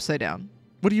flip it upside down.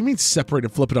 What do you mean separate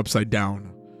and flip it upside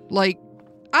down? Like,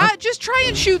 just try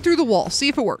and shoot through the wall. See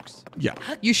if it works. Yeah.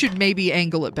 You should maybe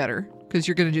angle it better because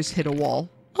you're gonna just hit a wall.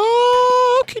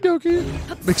 Oh, okie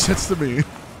dokie. Makes sense to me.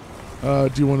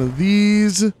 Do one of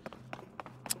these. You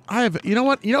know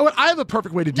what? I have a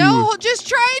perfect way to do it. No, just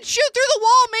try and shoot through the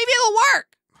wall. Maybe it'll work.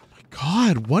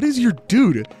 God, what is your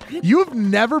dude? You have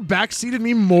never backseated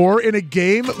me more in a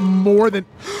game more than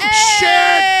shit!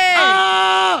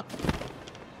 Ah!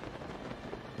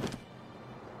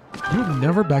 You have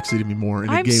never backseated me more in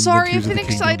a game. I'm sorry, than I've been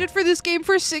excited for this game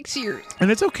for 6 years. And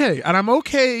it's okay. And I'm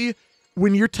okay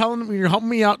when you're helping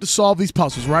me out to solve these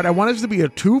puzzles, right? I want it to be a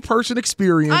 2-person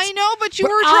experience. I know, but you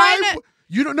were trying to.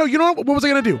 You don't know. You know what was I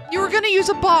gonna do? You were gonna use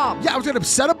a bomb. Yeah, I was gonna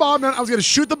set a bomb down. I was gonna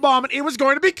shoot the bomb, and it was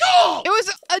going to be cool. It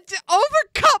was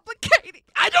overcomplicated.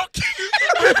 I don't care.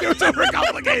 It was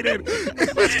overcomplicated.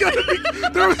 It was gonna be.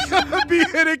 There was gonna be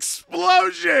an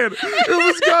explosion. It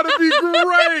was gonna be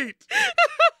great.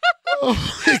 Oh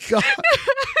my god.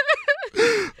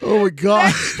 Oh my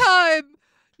god.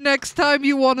 Next time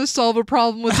you want to solve a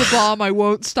problem with a bomb, I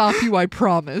won't stop you, I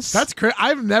promise. That's crazy.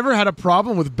 I've never had a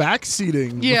problem with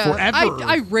backseating before, ever.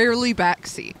 I rarely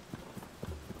backseat.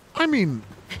 I mean,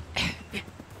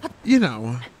 you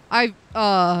know. I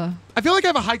feel like I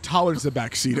have a high tolerance to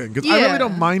backseating because I really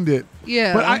don't mind it.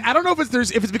 Yeah. But I don't know if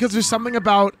it's because there's something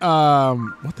about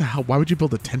what the hell? Why would you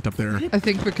build a tent up there? I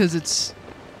think because it's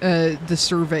the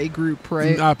survey group,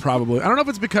 right? Probably. I don't know if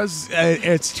it's because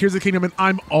it's Tears of the Kingdom and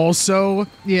I'm also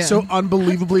so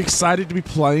unbelievably excited to be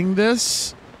playing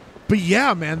this. But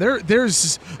yeah, man,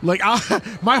 there's like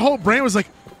my whole brain was like,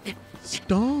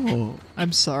 stop.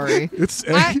 I'm sorry.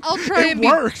 I'll try and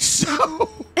works. So.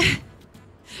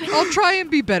 I'll try and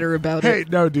be better about it. Hey,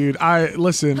 no, dude.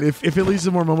 Listen. If it leads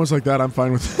to more moments like that, I'm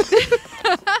fine with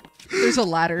it. There's a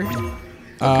ladder.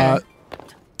 Okay.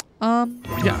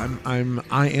 Yeah, I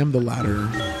am the ladder.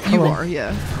 You are,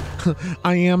 yeah.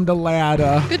 I am the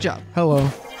ladder. Good job. Hello.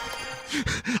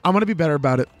 I'm gonna be better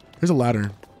about it. There's a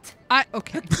ladder.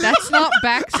 Okay. That's not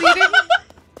backseating.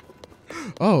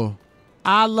 Oh,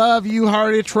 I love you,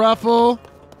 Hearty Truffle.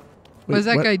 Wait, was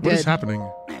that guy dead? What is happening?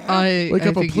 Wake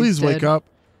up! Please wake up.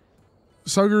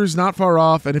 Sugar's not far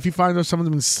off, and if you find out someone's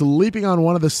been sleeping on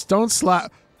one of the stone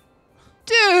slab,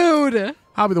 dude,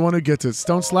 I'll be the one who gets it.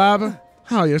 Stone slab.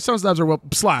 Oh yeah, stone slabs are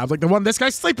slabs like the one this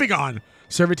guy's sleeping on.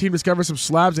 Survey team discovers some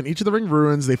slabs in each of the ring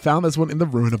ruins. They found this one in the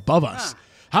ruin above us.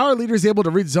 How our leader is able to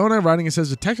read Zona writing, it says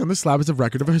the text on this slab is a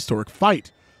record of a historic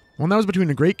fight. One that was between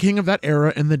the great king of that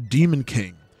era and the demon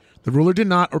king. The ruler did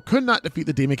not or could not defeat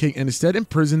the demon king and instead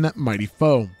imprisoned that mighty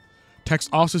foe. Text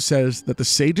also says that the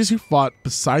sages who fought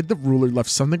beside the ruler left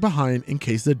something behind in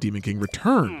case the demon king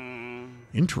returned.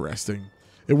 Interesting.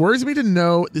 It worries me to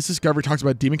know this discovery talks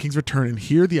about Demon King's return, and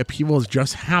here the upheaval has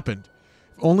just happened.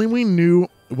 If only we knew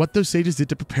what those sages did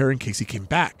to prepare in case he came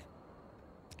back.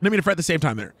 I didn't mean to fret at the same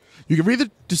time there. You can read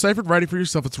the deciphered writing for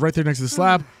yourself. It's right there next to the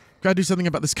slab. Gotta do something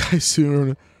about this guy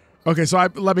soon. Okay, so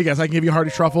let me guess. I can give you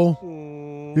Hearty Truffle.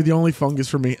 You're the only fungus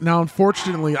for me. Now,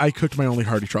 unfortunately, I cooked my only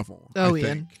Hearty Truffle. Oh,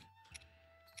 Ian.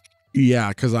 Yeah,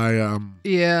 because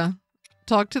Yeah.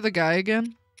 Talk to the guy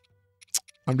again.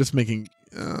 I'm just making...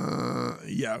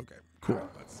 yeah, okay, cool.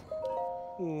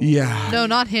 Yeah. No,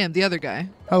 not him, the other guy.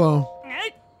 Hello.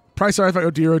 Price, sorry if I, oh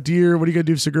dear, what are you going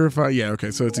to do, Segura? Yeah,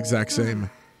 okay, so it's exact same.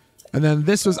 And then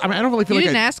this was, I mean, I don't really feel you like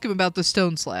didn't ask him about the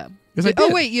stone slab. Yes, I did.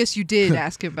 Oh, wait, yes, you did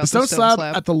ask him about the stone slab.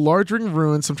 At the large ring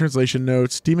ruins, some translation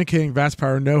notes, Demon King, vast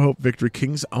power, no hope, victory,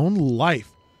 king's own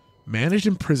life. Managed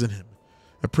imprison him.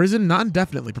 A prison not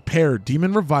indefinitely. Prepare,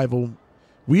 demon revival.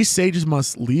 We sages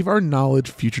must leave our knowledge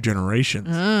future generations.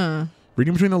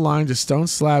 Reading between the lines, a stone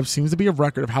slab seems to be a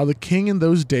record of how the king in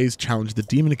those days challenged the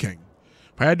Demon King.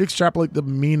 If I had to extrapolate the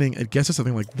meaning, I'd guess it's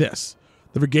something like this.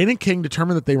 The Regained King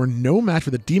determined that they were no match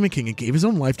for the Demon King and gave his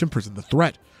own life to imprison the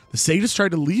threat. The sages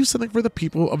tried to leave something for the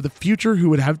people of the future who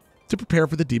would have to prepare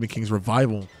for the Demon King's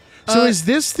revival. So is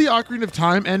this the Ocarina of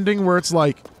Time ending where it's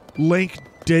like Link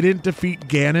didn't defeat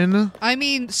Ganon? I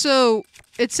mean, so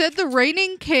it said the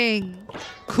reigning king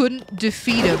couldn't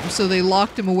defeat him, so they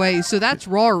locked him away. So that's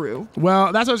Rauru.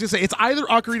 Well, that's what I was going to say. It's either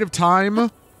Ocarina of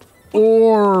Time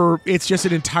or it's just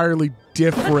an entirely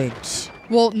different...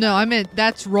 Well, no, I meant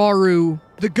that's Rauru,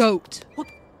 the goat.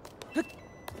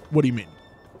 What do you mean?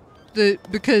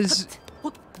 Because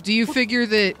do you figure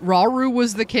that Rauru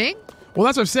was the king? Well,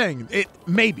 that's what I'm saying. It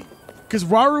maybe. Because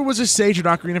Rauru was a sage in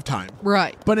Ocarina of Time.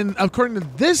 Right. But according to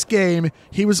this game,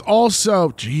 he was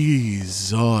also...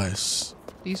 Jesus.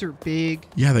 These are big.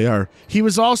 Yeah, they are. He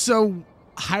was also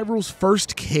Hyrule's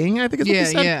first king, I think is what they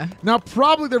said. Yeah. Now,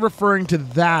 probably they're referring to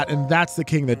that, and that's the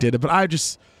king that did it. But I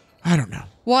don't know.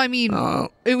 Well, I mean,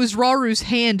 it was Raru's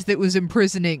hand that was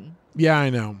imprisoning. Yeah,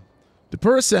 I know.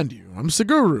 Depura send you. I'm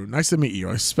Saguru. Nice to meet you.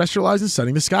 I specialize in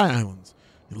studying the Sky Islands.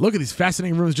 And look at these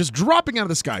fascinating ruins just dropping out of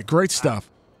the sky. Great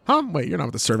stuff. Huh? Wait, you're not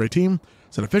with the survey team.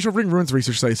 It's an official Ring Ruins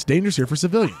research site. It's dangerous here for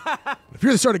civilians. If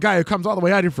you're the sort of guy who comes all the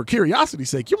way out here for curiosity's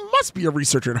sake, you must be a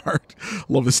researcher at heart.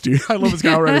 Love this dude. I love this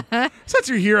guy already. Since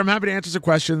you're here, I'm happy to answer some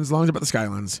questions as long as about the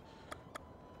Skylands.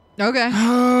 Okay.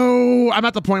 Oh, I'm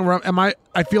at the point where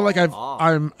I feel like I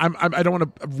don't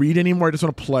want to read anymore. I just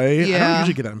want to play. Yeah. I don't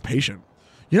usually get that impatient.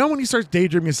 You know when you start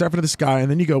daydreaming and start into the sky,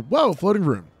 and then you go, whoa, floating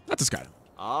rune. That's a sky.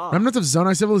 Remnants of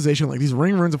Zonai civilization like these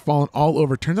ring ruins have fallen all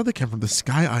over. Turns out they came from the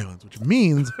Sky Islands, which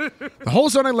means the whole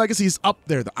Zonai legacy is up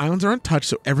there. The islands are untouched,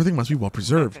 so everything must be well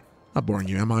preserved. Not boring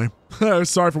you, am I?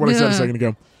 Sorry for what I said a second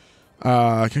ago.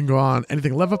 I can go on.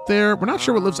 Anything live up there? We're not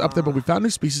sure what lives up there, but we found new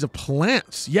species of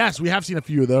plants. Yes, we have seen a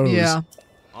few of those. Yeah.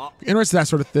 Interested in that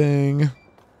sort of thing.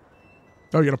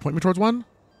 Oh, you're going to point me towards one?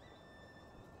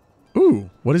 Ooh,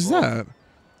 what is that?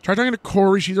 Try talking to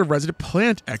Corey. She's a resident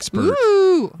plant expert.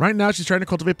 Ooh. Right now, she's trying to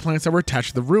cultivate plants that were attached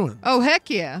to the ruin. Oh, heck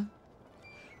yeah.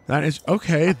 That is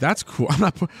okay. That's cool.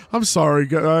 I'm sorry.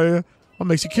 What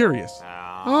makes you curious?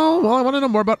 Oh, well, I want to know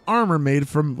more about armor made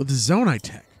with Zonai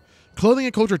tech. Clothing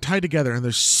and culture are tied together, and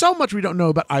there's so much we don't know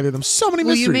about either of them. So many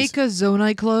mysteries. Will you make a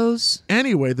Zonai clothes?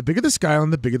 Anyway, the bigger the skyline,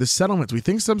 the bigger the settlements. We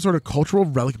think some sort of cultural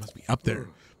relic must be up there.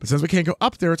 But since we can't go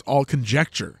up there, it's all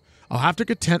conjecture. I'll have to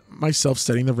content myself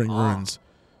studying the ring ruins.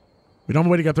 We don't have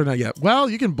a way to get up there, not yet. Well,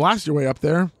 you can blast your way up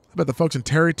there. I bet the folks in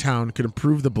Terrytown could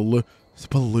improve the balloon.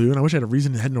 I wish I had a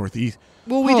reason to head northeast.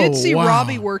 Well, we did see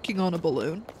Robbie working on a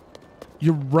balloon.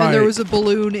 You're right. And there was a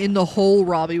balloon in the hole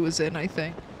Robbie was in, I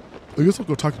think. I guess I'll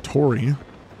go talk to Tori.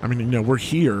 I mean, we're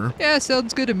here. Yeah,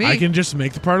 sounds good to me. I can just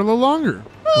make the part a little longer.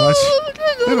 A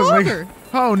little longer.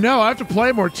 Oh, no. I have to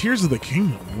play more Tears of the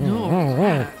Kingdom.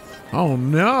 Oh,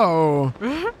 no.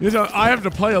 I have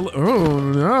to play oh,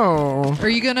 no. Are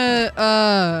you gonna,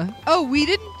 oh, we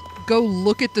didn't go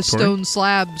look at the stone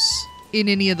slabs in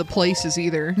any of the places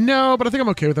either. No, but I think I'm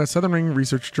okay with that. Southern Ring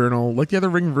Research Journal. Like the other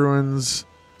ring ruins,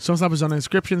 stone slab is on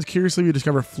inscriptions. Curiously, we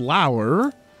discover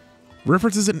flower.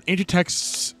 References in ancient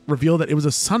texts reveal that it was a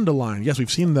sundaline. Yes, we've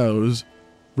seen those.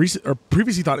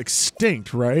 Previously thought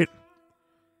extinct, right?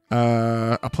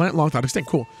 A plant long thought extinct.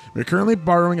 Cool. We're currently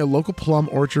borrowing a local plum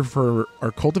orchard for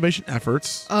our cultivation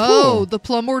efforts. Oh, cool. The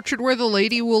plum orchard where the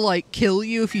lady will, like, kill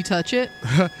you if you touch it?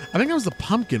 I think that was the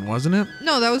pumpkin, wasn't it?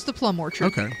 No, that was the plum orchard.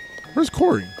 Okay. Where's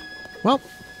Corey? Well,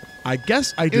 I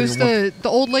guess I did. It was the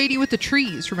old lady with the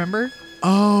trees, remember?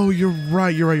 Oh, you're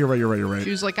right. You're right. She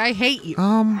was like, I hate you.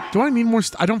 Do I need more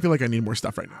I don't feel like I need more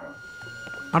stuff right now.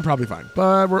 I'm probably fine.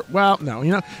 But no,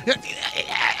 Ian.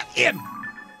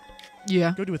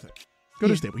 Yeah. Go do a thing. Go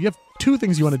to a stable. You have two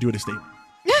things you want to do at a stable.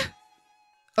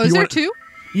 Oh, is there two?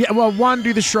 Yeah, well, one,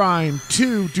 do the shrine.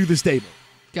 Two, do the stable.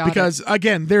 Because,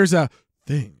 again, there's a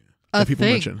thing that people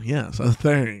mention. Yes, a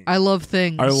thing. I love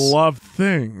things. I love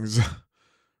things.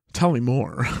 Tell me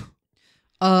more.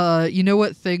 You know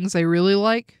what things I really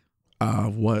like?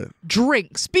 What?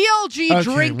 Drinks. BLG okay,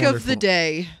 drink wonderful. of the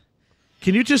day.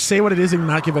 Can you just say what it is and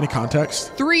not give any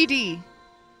context? 3D.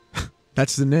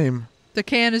 That's the name. The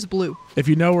can is blue. If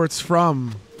you know where it's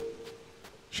from,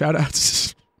 shout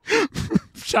outs.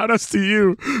 Shout outs to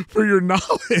you for your knowledge.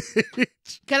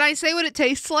 Can I say what it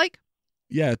tastes like?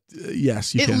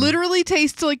 Yes, you can. It literally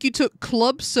tastes like you took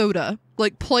club soda,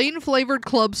 like plain flavored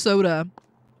club soda,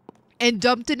 and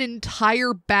dumped an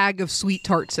entire bag of sweet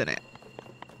tarts in it.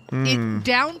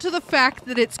 Down to the fact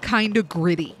that it's kind of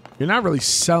gritty. You're not really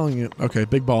selling it. Okay,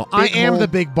 big ball. I am the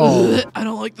big ball. I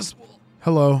don't like this.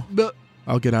 Hello. But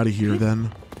I'll get out of here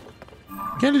then.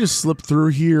 Can't I just slip through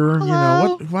here? Hello? You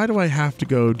know what? Why do I have to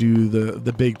go do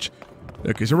the big?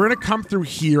 Okay, so we're gonna come through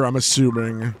here. I'm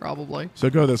assuming. Probably. So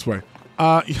go this way.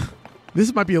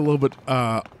 This might be a little bit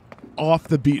off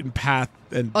the beaten path.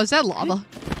 And oh, is that lava?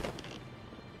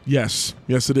 yes,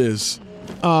 it is.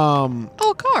 Oh,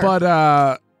 a car. But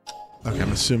okay,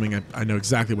 I'm assuming I know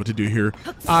exactly what to do here.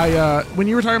 When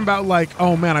you were talking about like,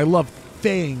 oh man, I love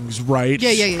things, right?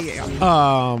 Yeah.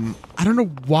 I don't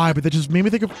know why, but that just made me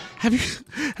think of. Have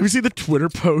you seen the Twitter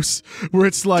posts where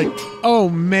it's like, oh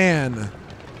man,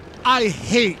 I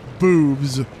hate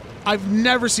boobs. I've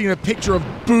never seen a picture of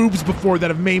boobs before that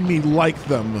have made me like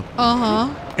them.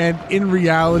 And in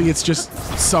reality, it's just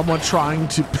someone trying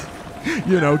to,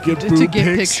 get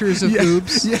pictures of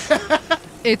boobs. Yeah.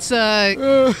 It's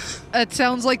it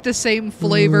sounds like the same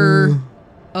flavor.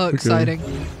 Oh, exciting.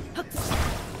 Okay.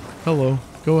 Hello.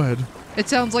 Go ahead. It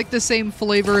sounds like the same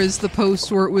flavor as the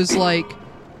post where it was like,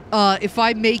 if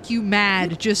I make you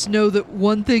mad, just know that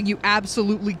one thing you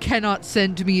absolutely cannot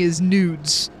send to me is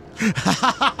nudes.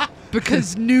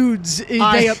 Because nudes,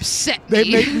 they upset me.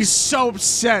 They make me so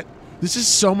upset. This is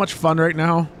so much fun right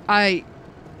now.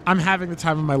 I'm having the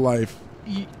time of my life.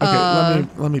 Okay,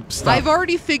 let me stop. I've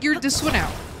already figured this one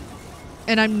out,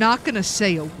 and I'm not gonna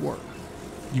say a word.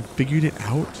 You figured it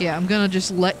out? Yeah, I'm gonna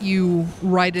just let you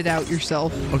write it out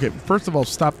yourself. Okay, first of all,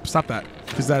 stop that,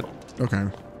 because that. Okay.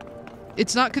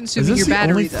 It's not consuming your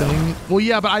battery, though. Thing? Well,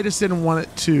 yeah, but I just didn't want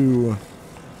it to.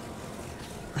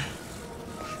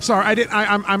 Sorry, I didn't.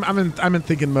 I'm in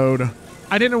thinking mode.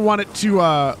 I didn't want it to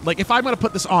like if I'm gonna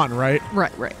put this on, right?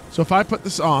 Right. So if I put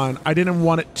this on, I didn't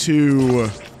want it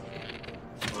to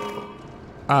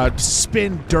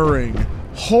spin during.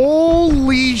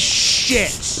 Holy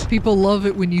shit! People love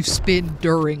it when you spin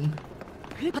during.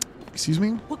 Excuse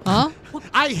me? Huh?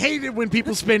 I hate it when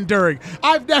people spin during.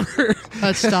 I've never.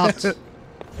 That stopped.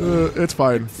 It's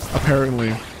fine.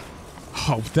 Apparently.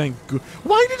 Oh, thank God.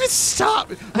 Why did it stop?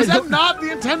 Was that not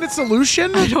the intended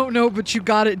solution? I don't know, but you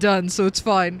got it done, so it's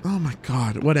fine. Oh my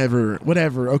God. Whatever.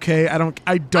 Okay? I don't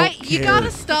care. You gotta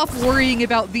stop worrying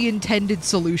about the intended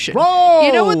solution. Roll!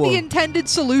 You know what the intended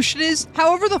solution is?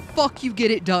 However the fuck you get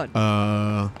it done.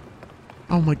 Oh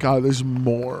my God, there's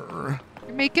more.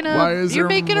 You're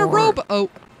making a robot.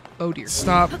 Oh dear.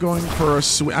 Stop going for a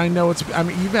swing. I know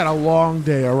you've had a long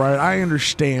day, all right? I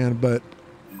understand, but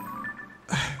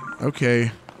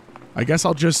okay. I guess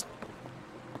I'll just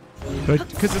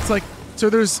because it's like so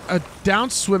there's a down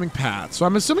swimming path. So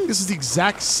I'm assuming this is the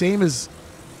exact same as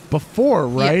before,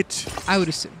 right? Yeah, I would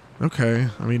assume. Okay.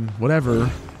 I mean,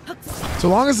 whatever. So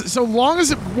long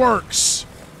as it works,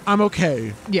 I'm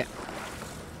okay. Yeah.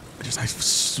 I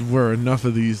swear enough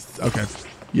of these. Okay.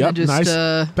 Yep, just,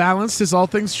 nice. Balanced as all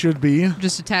things should be.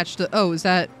 Just attached to... Oh, is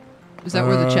that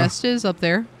where the chest is? Up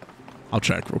there? I'll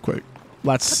check real quick.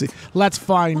 Let's see. Let's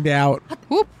find out.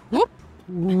 Whoop, whoop,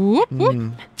 whoop,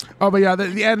 whoop. Oh, but yeah,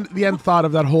 the end thought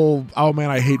of that whole, oh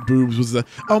man, I hate boobs was the,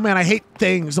 oh man, I hate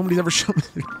things. Nobody's ever shown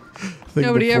me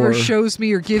Nobody ever shows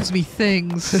me or gives me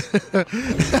things.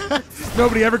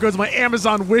 Nobody ever goes to my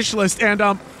Amazon wish list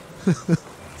and,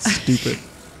 stupid.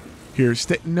 Here,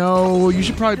 no, you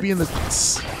should probably be in the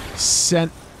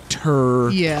center.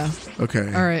 Yeah.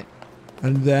 Okay. All right.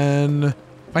 And then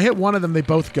if I hit one of them, they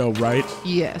both go, right?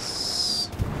 Yes.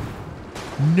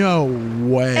 No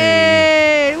way.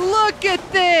 Hey, look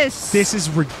at this. This is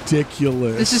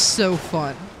ridiculous. This is so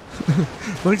fun.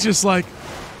 Like just like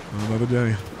another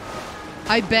day.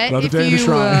 I bet if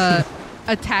you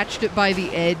attached it by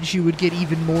the edge, you would get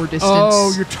even more distance.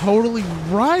 Oh, you're totally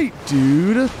right,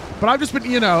 dude. But I've just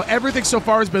been, everything so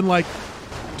far has been like,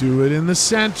 do it in the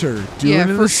center. Do it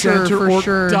in the center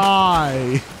or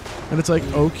die. And it's like,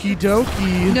 okie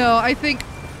dokie. No, I think,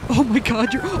 oh my God,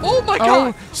 oh my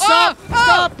God. Stop,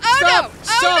 stop, stop, no,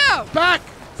 stop, no. back.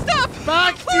 Stop.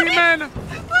 Back, demon.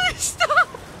 Please stop.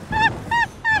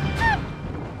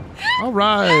 All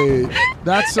right.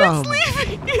 That's, It's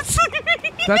leaving.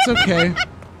 That's okay.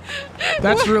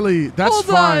 That's Hold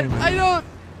fine. On. I don't.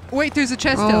 Wait, there's a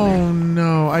chest down there. Oh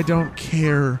no, I don't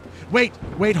care. Wait,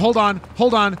 hold on.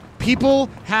 People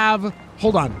have,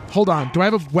 hold on. Do I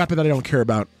have a weapon that I don't care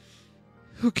about?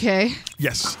 Okay.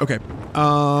 Yes, okay.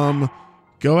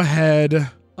 Go ahead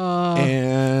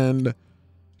and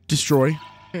destroy.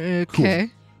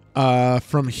 Okay. Cool.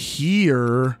 From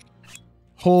here,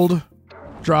 hold,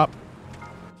 drop,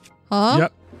 Huh?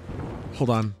 Yep. Hold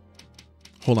on.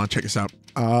 Check this out.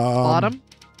 Bottom?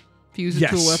 Fuse it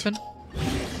to a weapon?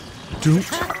 Don't.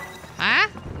 Huh?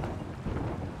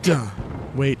 Duh.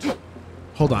 Wait.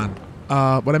 Hold on.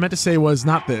 What I meant to say was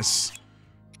not this.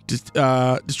 Just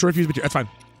destroy fuse material. That's fine.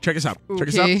 Check this out. Check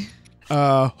this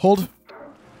out. Hold.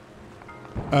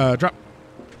 Drop.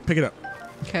 Pick it up.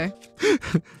 Okay.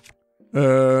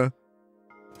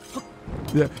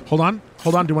 Yeah. Hold on.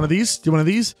 Do one of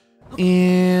these.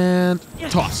 And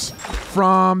toss.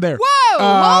 From there. Whoa!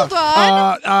 Hold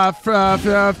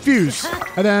on! Fuse.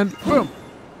 And then boom.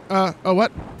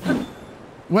 What?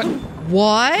 What?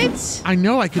 What? I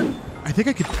know I think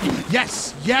I could.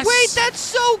 Yes. Wait, that's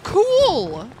so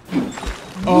cool.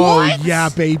 Oh, what? yeah,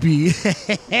 baby.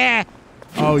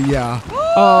 Oh, yeah.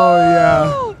 Oh,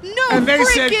 yeah. No, and they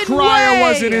said Cryo way.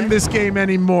 wasn't in this game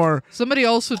anymore. Somebody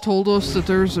also told us that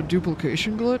there's a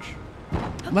duplication glitch.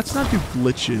 Let's not do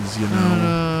glitches, you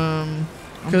know.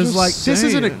 Because, like, this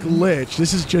isn't a glitch.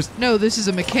 This is just... No, this is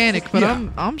a mechanic, but yeah.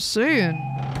 I'm saying...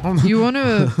 You want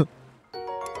to...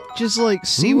 just, like,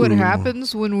 see what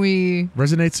happens when we...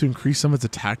 Resonates to increase someone's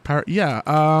attack power? Yeah,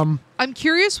 I'm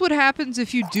curious what happens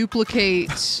if you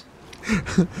duplicate...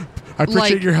 I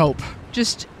appreciate your help.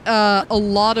 Just a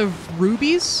lot of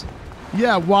rubies?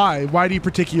 Yeah, why? Why do you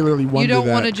particularly want that? You don't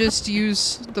want to just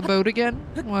use the boat again?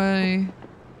 Why?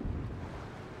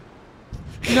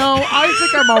 No, I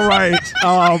think I'm all right.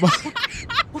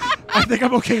 I think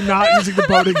I'm okay not using the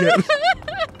boat again.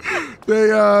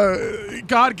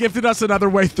 God gifted us another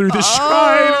way through the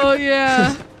shrine. Oh,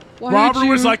 yeah. Robert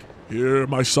was like, here,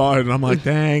 my son. And I'm like,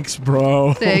 thanks,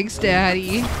 bro. Thanks,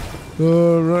 Daddy.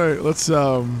 All right, let's...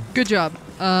 Good job.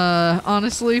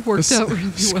 Honestly, worked out really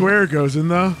well. Square goes in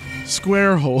the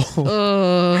square hole.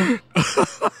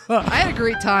 I had a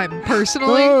great time,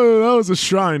 personally. Oh, that was a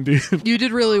shrine, dude. You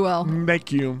did really well.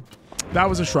 Thank you. That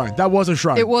was a shrine. That was a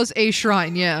shrine. It was a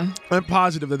shrine, yeah. I'm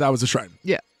positive that was a shrine.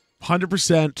 Yeah.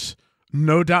 100%.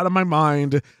 No doubt in my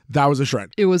mind, that was a shrine.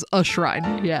 It was a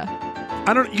shrine,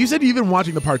 yeah. You said you've been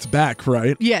watching the parts back,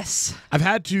 right? Yes. I've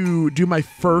had to do my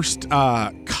first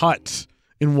cut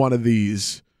in one of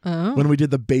these when we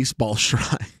did the baseball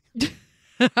shrine.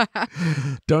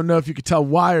 Don't know if you could tell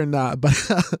why or not, but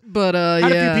I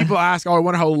had a few people ask, I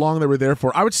wonder how long they were there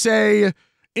for. I would say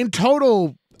in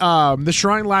total, the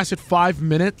shrine lasted 5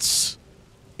 minutes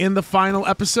in the final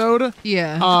episode.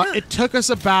 Yeah. It took us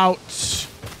about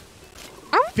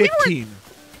 15.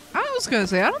 I was going to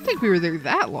say, I don't think we were there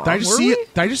that long. Did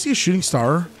I just see a shooting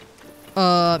star?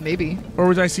 Maybe.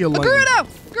 Or did I see a light?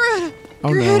 Gerudo!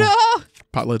 Oh, no.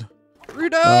 Pot lid.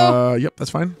 Gerudo! Yep,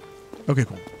 that's fine. Okay,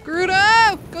 cool.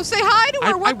 Gerudo! Go say hi to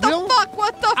her! What the fuck?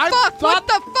 What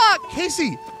the fuck?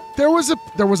 Casey, there was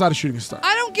not a shooting star.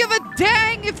 I don't give a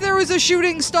dang if there was a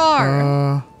shooting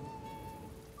star.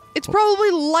 It's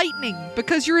probably lightning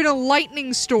because you're in a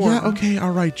lightning storm. Yeah, okay,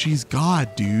 all right. Jeez,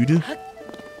 God, dude.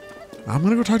 I'm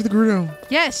going to go talk to the Gerudo.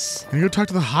 Yes. I'm going to go talk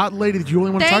to the hot lady that you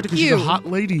only want to talk to because she's a hot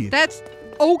lady. That's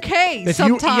okay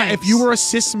sometimes. If you were a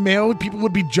cis male, people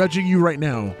would be judging you right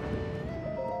now.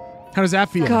 How does that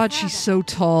feel? God, she's so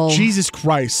tall. Jesus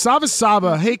Christ.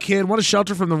 Saba, hey kid, want a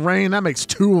shelter from the rain? That makes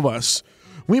two of us.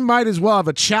 We might as well have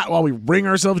a chat while we wring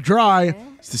ourselves dry.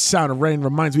 The sound of rain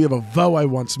reminds me of a Vo I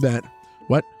once met.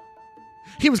 What?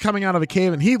 He was coming out of a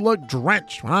cave and he looked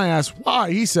drenched. When I asked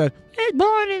why, he said, it's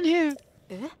born in here.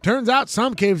 Turns out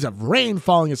some caves have rain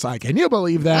falling inside. Can you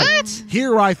believe that? What?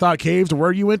 Here I thought caves were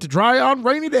where you went to dry on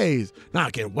rainy days,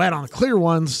 not get wet on clear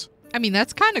ones. I mean,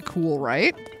 that's kind of cool,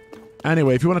 right?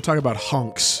 Anyway, if you want to talk about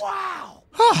hunks. Wow.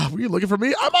 Were you looking for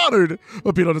me? I'm honored.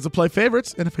 But Beetle doesn't play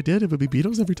favorites. And if I did, it would be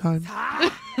Beetles every time.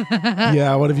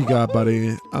 Yeah, what have you got, buddy?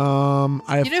 You know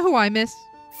who I miss?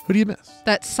 Who do you miss?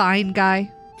 That sign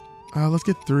guy. Let's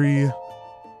get 3.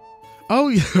 Oh,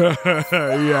 yeah.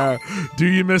 Yeah. Do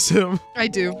you miss him? I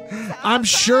do. I'm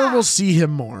sure we'll see him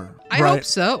more. I hope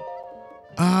so.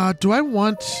 Do I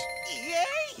want...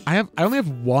 I only have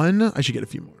 1. I should get a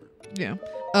few more. Yeah.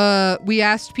 We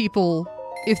asked people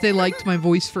if they liked my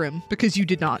voice for him because you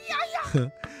did not.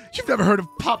 You've never heard of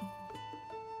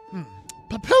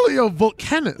Papilio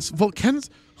volcanis.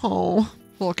 Oh.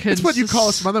 Volcanis. It's what you call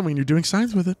a smother when you're doing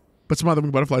science with it. But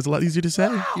smothering butterfly is a lot easier to say.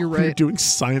 You're right. When you're doing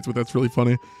science with it. That's really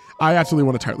funny. I absolutely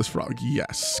want a tireless frog.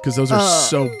 Yes. Because those are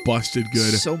so busted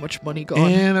good. So much money gone.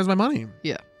 And there's my money.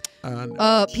 Yeah.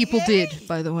 No. People did,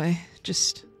 by the way.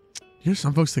 Just...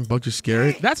 Some folks think bugs are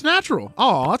scary. That's natural.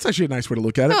 Oh, that's actually a nice way to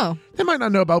look at it. Oh. They might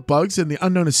not know about bugs, and the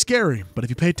unknown is scary. But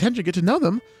if you pay attention, get to know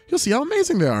them, you'll see how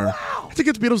amazing they are. Wow. It's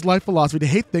against Beetle's life philosophy to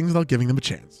hate things without giving them a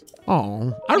chance.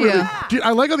 Oh, dude, I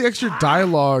like all the extra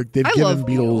dialogue they've given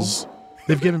Beetles.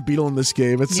 They've given Beetle in this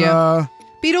game. It's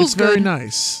Beetle's very good.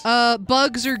 nice.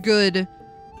 Bugs are good.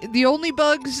 The only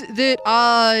bugs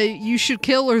that you should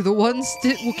kill are the ones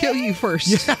that will kill you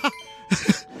first. Yeah.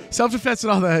 Self-defense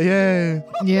and all that. Yay.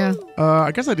 Yeah.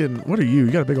 I guess I didn't. What are you?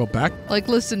 You got a big old back? Like,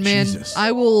 listen, man, Jesus.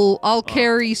 I'll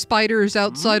carry spiders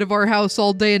outside of our house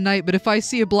all day and night, but if I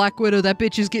see a black widow, that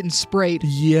bitch is getting sprayed.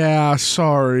 Yeah,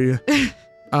 sorry.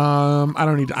 I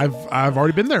don't need to. I've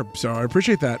already been there, so I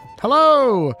appreciate that.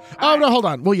 Hello. Oh, no, hold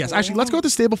on. Well, yes, actually, let's go with the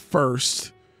stable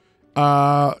first.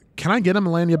 Can I get a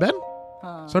Melania bed?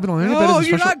 Sorry, Melania bed is a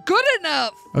you're special... not good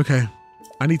enough. Okay.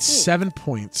 I need 7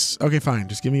 points. Okay, fine.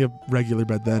 Just give me a regular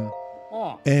bed then.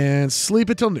 And sleep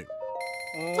until noon.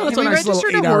 So Have we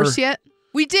registered a horse yet?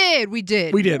 We did. We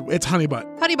did. It's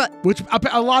Honeybutt. Honeybutt. Which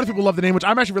a lot of people love the name, which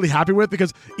I'm actually really happy with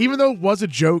because even though it was a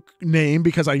joke name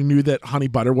because I knew that Honey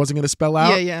Butter wasn't going to spell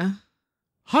out. Yeah.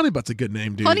 Honeybutt's a good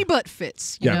name, dude. Honeybutt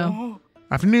fits, you know.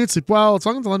 Afternoon, sleep well. As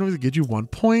long as the language gives you 1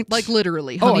 point. Like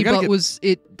literally. Honeybutt was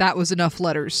it. That was enough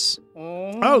letters.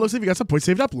 Oh, looks like you got some points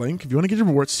saved up, Link. If you want to get your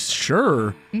rewards,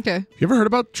 sure. Okay. You ever heard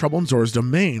about trouble in Zora's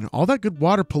domain? All that good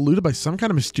water polluted by some kind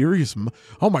of mysterious...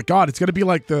 Oh my god, it's going to be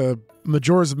like the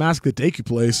Majora's Mask that Deku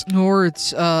plays. Or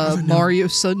it's Mario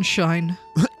Sunshine.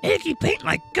 Icky paint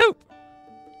like goop.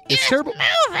 It's terrible.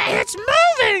 It's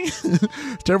moving!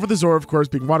 It's terrible for the Zora, of course,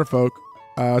 being water folk.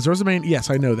 Zora's domain,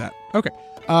 yes, I know that. Okay.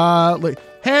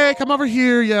 Hey, come over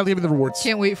here. Yeah, leave me the rewards.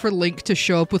 Can't wait for Link to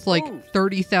show up with like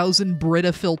 30,000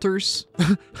 Brita filters.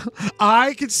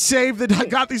 I could save that. I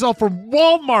got these all from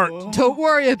Walmart. Don't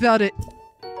worry about it.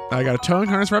 I got a towing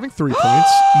harness for having 3 points.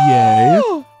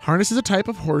 Yay. Harness is a type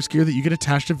of horse gear that you get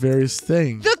attached to various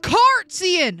things. The cart's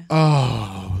Ian.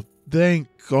 Oh, thank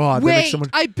God. Wait,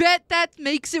 I bet that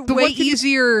makes it way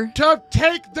easier to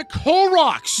take the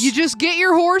Koroks. You just get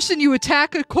your horse and you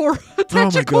attach a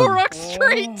Korok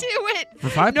straight to it. For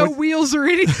 5 no points. wheels or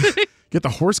anything. Get the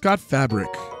horse god fabric.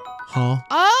 Huh?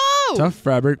 Oh. Tough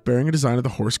fabric bearing a design of the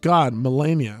horse god,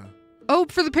 Melania. Oh,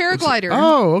 for the paraglider.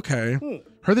 Oh, okay.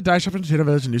 Heard the dice shop in Potato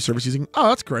Village, a new service using... Oh,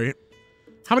 that's great.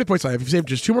 How many points do I have? If you save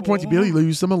just 2 more points, you'll be able to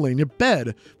use the Melania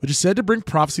bed, which is said to bring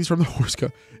prophecies from the horse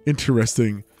god.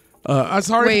 Interesting.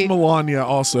 Sorry, Melania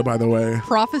also, by the way.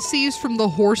 Prophecies from the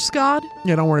horse god?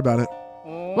 Yeah, don't worry about it.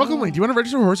 Welcome, Link. Do you want to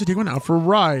register a horse or take one out for a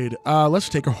ride? Let's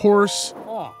take a horse.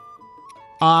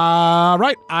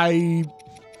 Right.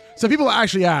 So people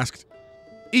actually asked,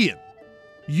 Ian,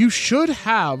 you should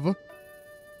have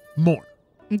more.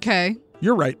 Okay.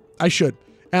 You're right. I should.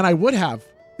 And I would have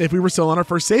if we were still on our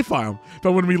first save file.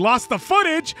 But when we lost the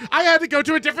footage, I had to go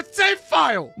to a different save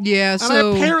file. Yeah, and I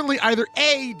apparently either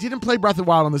A, didn't play Breath of the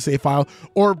Wild on the save file,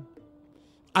 or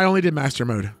I only did Master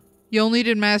Mode. You only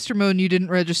did Master Mode and you didn't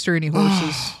register any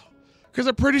horses. Because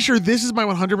I'm pretty sure this is my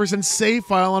 100% save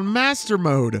file on Master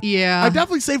Mode. Yeah. I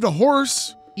definitely saved a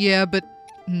horse. Yeah, but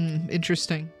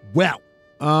interesting. Well,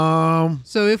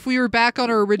 so if we were back on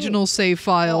our original save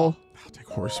file... I'll take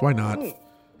horse. Why not?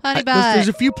 There's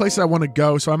a few places I want to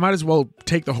go, so I might as well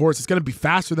take the horse. It's going to be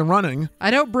faster than running.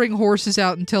 I don't bring horses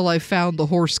out until I found the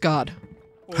horse god.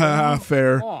 Haha,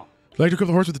 fair. Would you like to equip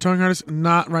the horse with the towing harness?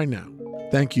 Not right now.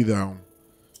 Thank you, though.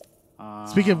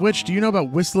 Speaking of which, do you know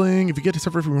about whistling? If you get to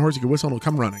separate from your horse, you can whistle and it'll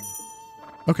come running.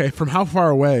 Okay, from how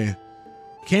far away?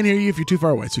 Can't hear you if you're too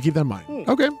far away, so keep that in mind.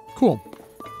 Okay, cool.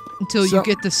 Until you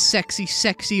get the sexy,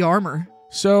 sexy armor.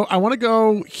 So I want to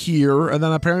go here, and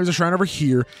then apparently there's a shrine over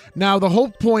here. Now, the whole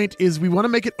point is we want to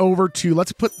make it over to,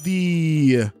 let's put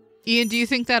the... Ian, do you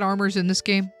think that armor's in this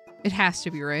game? It has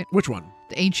to be, right? Which one?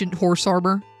 The ancient horse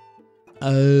armor.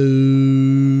 Because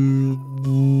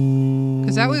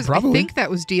that was, probably. I think that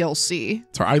was DLC.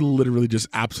 Sorry, I literally just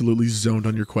absolutely zoned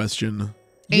on your question.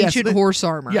 Ancient horse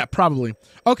armor. Yeah, probably.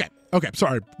 Okay,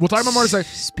 sorry. We'll talk about more in a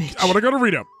second. I want to go to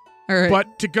Rito. All right.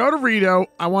 But to go to Rito,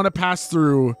 I want to pass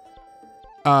through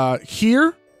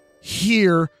here,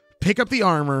 pick up the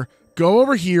armor, go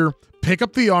over here, pick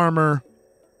up the armor.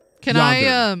 Can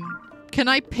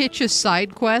I pitch a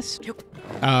side quest? You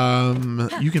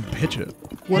can pitch it.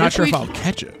 Not sure if I'll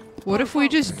catch it. What if we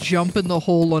just jump in the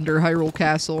hole under Hyrule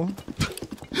Castle?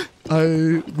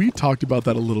 We talked about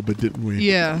that a little bit, didn't we?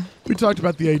 Yeah. We talked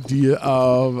about the idea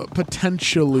of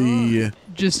potentially...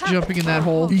 just jumping in that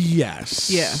hole? Yes.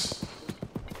 Yeah.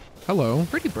 Hello.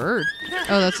 Pretty bird.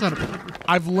 Oh, that's not a bird.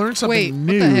 I've learned something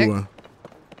new. What the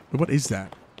heck? What is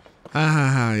that?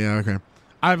 Yeah, okay.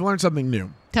 I've learned something new.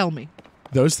 Tell me.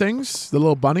 Those things, the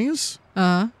little bunnies?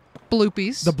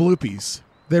 Bloopies. The bloopies.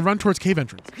 They run towards cave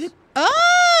entrance.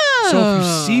 Oh! So if you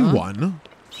see one...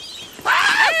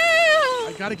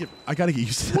 I gotta get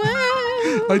used to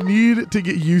that. I need to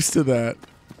get used to that.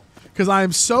 because I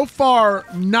am so far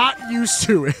not used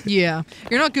to it. Yeah.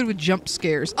 You're not good with jump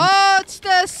scares. Oh, it's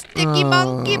the Sticky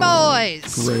Monkey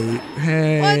Boys. Great.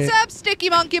 Hey. What's up, Sticky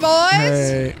Monkey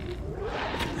Boys?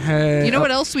 Hey. You know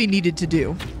what else we needed to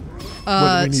do? What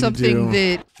do we need something to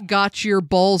do? that got your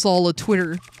balls all a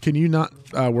Twitter. Can you not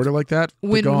word it like that?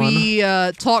 When we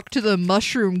talked to the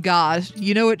mushroom god,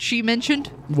 you know what she mentioned?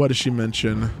 What does she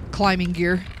mention? Climbing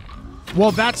gear.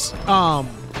 Well, that's one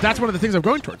of the things I'm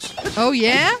going towards. Oh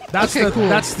yeah? That's okay, cool.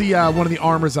 That's the one of the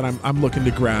armors that I'm looking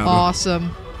to grab.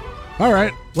 Awesome. All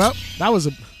right. Well, that was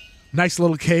a nice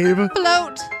little cave.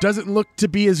 Float. Doesn't look to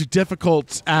be as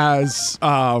difficult as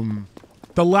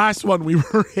the last one we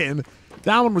were in.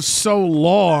 That one was so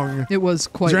long. It was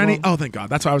quite Is there long. any? Oh, thank God.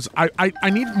 That's why I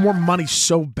need more money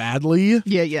so badly.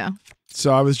 Yeah.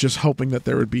 So I was just hoping that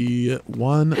there would be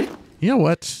one. You know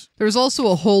what? There was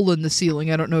also a hole in the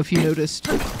ceiling. I don't know if you noticed.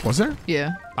 Was there?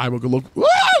 Yeah. I will go look. Woo!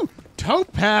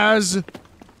 Topaz.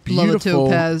 Beautiful. Love a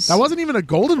topaz. That wasn't even a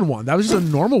golden one. That was just a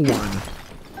normal one.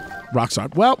 Rock star.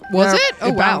 Well, was it? Oh,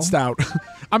 it bounced out.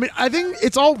 I mean, I think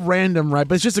it's all random, right?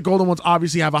 But it's just the golden ones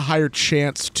obviously have a higher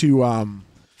chance to.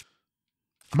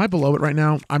 Am I below it right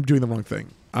now? I'm doing the wrong thing.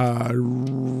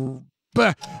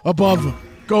 Above.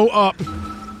 Go up.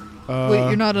 Wait,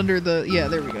 you're not under the... Yeah,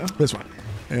 there we go. This one.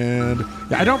 And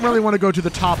yeah, I don't really want to go to the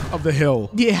top of the hill.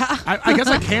 Yeah. I guess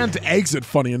I can to exit,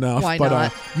 funny enough. Why but,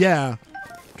 not? Yeah.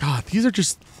 God, these are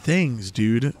just things,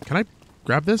 dude. Can I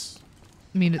grab this?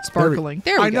 I mean, it's sparkling.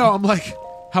 There we go. I know. I'm like,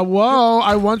 hello,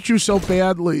 I want you so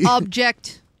badly.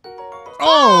 Object.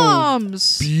 Oh,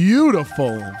 Bombs.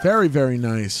 beautiful. Very, very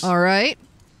nice. All right.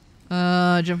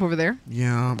 Jump over there.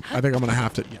 Yeah, I think I'm going to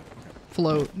have to. Yeah.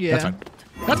 Float. Yeah. That's fine.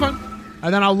 That's fine.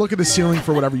 And then I'll look at the ceiling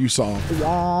for whatever you saw.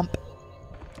 Womp.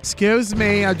 Excuse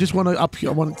me, I just want to up here.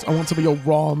 I want some of your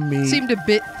raw meat. Seemed a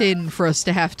bit thin for us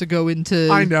to have to go into.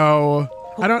 I know.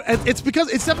 I don't. It's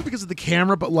definitely because of the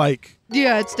camera, but like.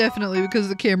 Yeah, it's definitely because of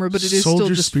the camera, but it is still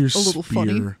Soldier just spear, a little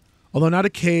funny. Although not a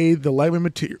K, the lightweight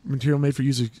material made for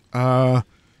users. Because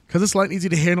it's light and easy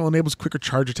to handle, enables quicker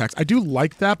charge attacks. I do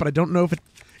like that, but I don't know if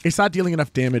it's not dealing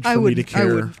enough damage for me to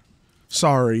care.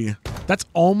 Sorry, that's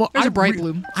almost. There's a bright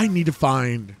bloom. I need to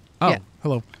find. Oh, yeah.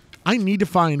 Hello. I need to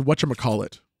find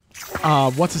whatchamacallit.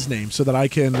 What's his name so that I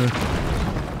can.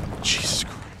 Jesus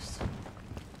Christ.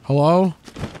 Hello.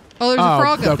 Oh, there's a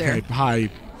frog up there. Okay, hi.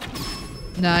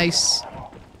 Nice.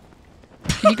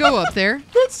 Can you go up there?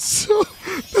 That's so.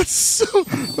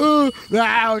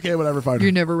 Okay, whatever. Fine.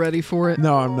 You're never ready for it.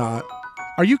 No, I'm not.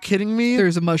 Are you kidding me?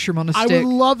 There's a mushroom on a stick. I would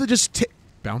love to just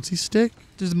bouncy stick.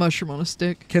 There's a mushroom on a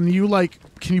stick. Can you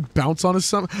bounce on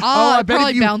something? Oh, I bet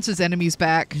probably bounces enemies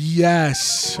back.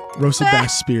 Yes, roasted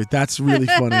bass spear. That's really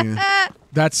funny.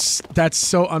 That's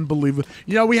so unbelievable.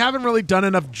 You know, we haven't really done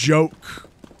enough joke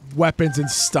weapons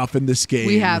and stuff in this game.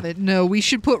 We haven't. No, we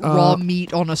should put raw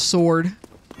meat on a sword.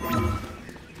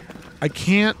 I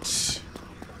can't.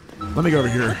 Let me go over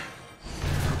here.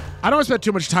 I don't want to spend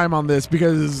too much time on this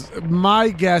because my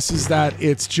guess is that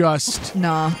it's just.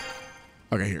 Nah.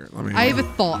 Okay, here. Let me. I have a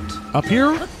thought. Up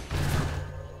here?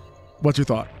 What's your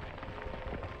thought?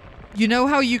 You know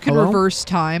how you can reverse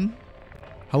time?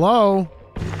 Hello?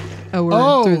 Oh,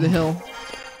 we're through the hill.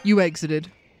 You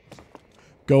exited.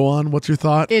 Go on. What's your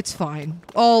thought? It's fine.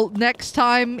 Next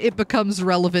time it becomes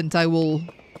relevant, I will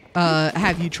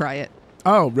have you try it.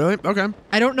 Oh, really? Okay.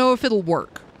 I don't know if it'll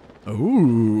work.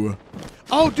 Ooh.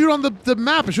 Oh, dude, on the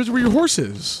map, it shows where your horse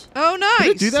is. Oh, nice.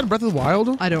 Did it do that in Breath of the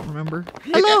Wild? I don't remember.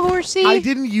 Hello, horsey. I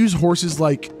didn't use horses,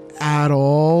 at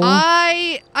all.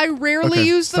 I rarely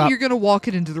use them. Stop. You're going to walk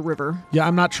it into the river. Yeah,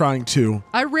 I'm not trying to.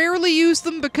 I rarely use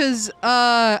them because,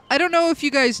 I don't know if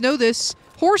you guys know this.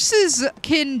 Horses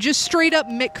can just straight up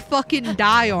fucking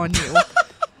die on you.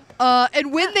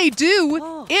 And when they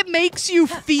do, it makes you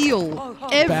feel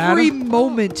every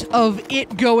moment of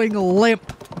it going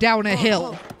limp down a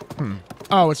hill.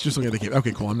 Oh, it's just looking at the cave.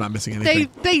 Okay, cool. I'm not missing anything.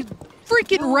 They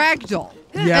freaking ragdoll.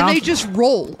 Yeah. And they just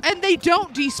roll. And they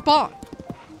don't despawn.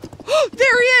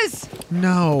 There he is!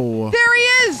 No. There he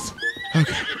is!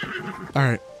 Okay. All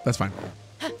right. That's fine.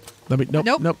 Let me. Nope.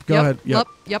 Go ahead. Yep.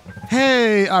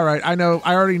 Hey. All right. I know.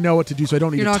 I already know what to do, so I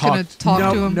don't need You're to not talk. going to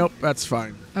talk to him? Nope. That's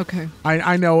fine. Okay.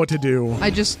 I know what to do. I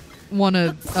just want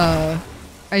to.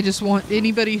 I just want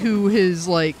anybody who has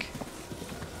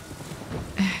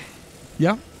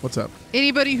Yeah. What's up?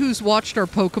 Anybody who's watched our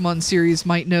Pokemon series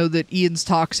might know that Ian's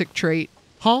toxic trait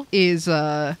is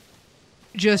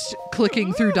just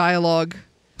clicking through dialogue.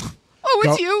 Oh,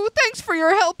 it's you. Thanks for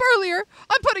your help earlier.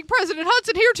 I'm putting President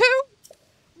Hudson here too.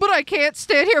 But I can't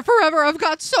stand here forever. I've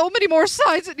got so many more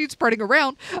signs that need spreading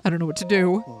around. I don't know what to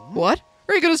do. What?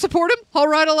 Are you going to support him? All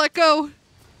right, I'll let go.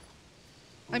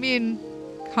 I mean,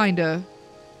 kinda.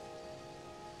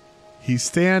 He's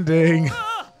standing.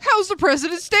 How's the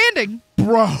president standing?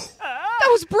 Bro. That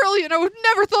was brilliant. I would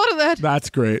never thought of that. That's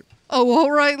great. Oh,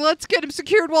 all right. Let's get him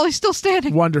secured while he's still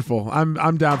standing. Wonderful.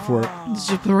 I'm down for it.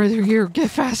 Zip right here.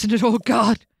 Get fastened. Oh,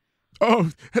 God.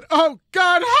 Oh,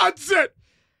 God, Hudson!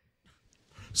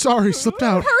 Sorry, slipped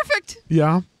out. Perfect.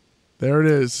 Yeah, there it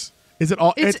is. Is it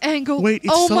all? It's angled. Wait,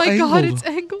 it's oh so my angled. God, it's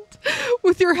angled.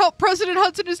 With your help, President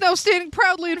Hudson is now standing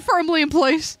proudly and firmly in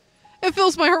place. It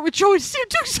fills my heart with joy to see him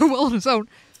do so well on his own.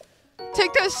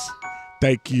 Take this.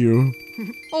 Thank you.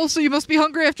 Also, you must be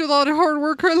hungry after a lot of hard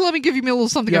work. Let me give you a little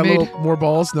something I made. A little more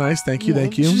balls. Nice. Thank you.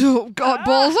 Thank you. Oh, God,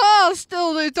 balls. Oh,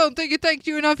 still, they don't think it thanked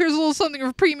you enough. Here's a little something of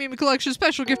a premium collection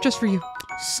special gift just for you.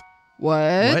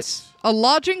 What? A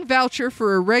lodging voucher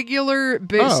for a regular,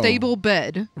 stable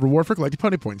bed. Reward for collecting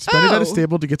pony points. Spend it at a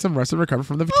stable to get some rest and recover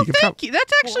from the fatigue of travel. Thank you.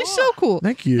 That's actually so cool.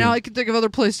 Thank you. Now I can think of other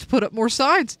places to put up more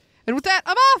signs. And with that,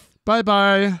 I'm off.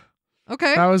 Bye-bye.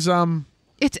 Okay. That was,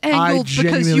 It's angled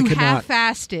because you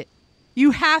half-assed it.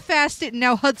 You half-assed it, and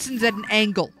now Hudson's at an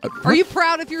angle. Are you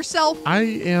proud of yourself?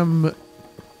 I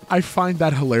find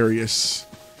that hilarious.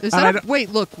 Is that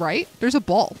wait, look, right? There's a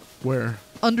ball. Where?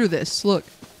 Under this, look.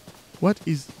 What?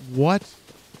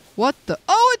 What the?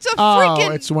 Oh, it's a freaking...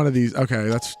 Oh, it's one of these.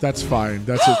 Okay, that's fine.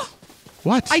 That's it.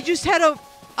 What? I just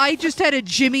had a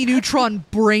Jimmy Neutron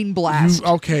brain blast.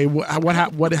 Okay, what?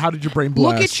 How did your brain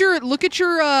blast? Look at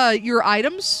your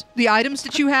items. The items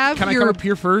that you have. Can I come up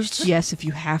here first? Yes, if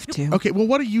you have to. Okay. Well,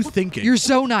 what are you thinking? Your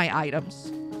Zonai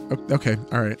items. Okay.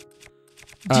 All right.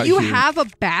 Do you have a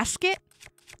basket?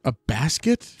 A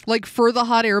basket? Like for the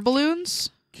hot air balloons?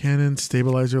 Cannon,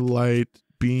 stabilizer, light,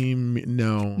 beam.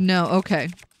 No. No. Okay.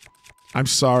 I'm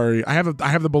sorry. I have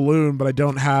the balloon, but I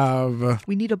don't have.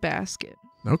 We need a basket.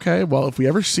 Okay. Well, if we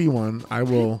ever see one, I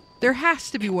will. There has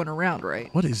to be one around,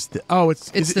 right? What is the? Oh, it's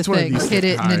the one thing. Of these Hit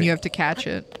things. it, and then you have to catch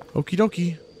it. Okie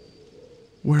dokie.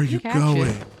 Where are you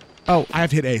going? Oh, I have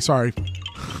to hit A. Sorry.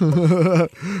 I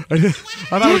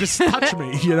thought it would just touch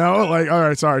me. You know, like all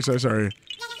right. Sorry.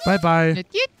 Bye bye.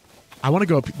 I want to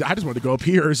go up. I just want to go up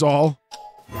here. Is all.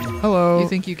 Hello. You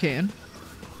think you can?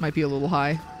 Might be a little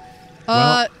high.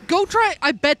 Well, go try.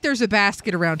 I bet there's a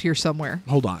basket around here somewhere.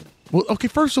 Hold on. Well, okay.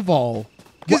 First of all,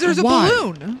 because there's a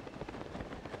balloon.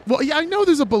 Well, yeah, I know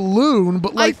there's a balloon,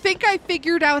 but like... I think I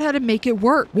figured out how to make it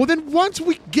work. Well, then once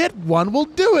we get one, we'll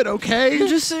do it, okay? I'm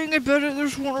just saying I bet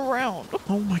there's one around.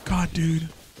 Oh my God, dude.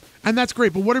 And that's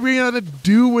great, but what are we going to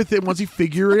do with it once we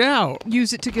figure it out?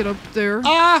 Use it to get up there.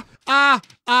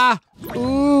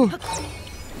 Ooh.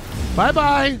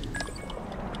 Bye-bye.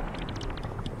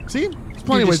 See? There's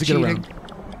plenty of ways to get around.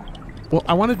 Well,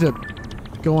 I wanted to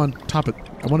go on top of...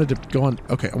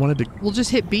 We'll just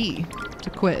hit B to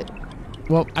quit.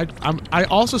 Well, I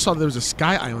also saw there was a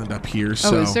sky island up here.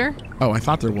 So. Oh, is there? Oh, I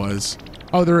thought there was.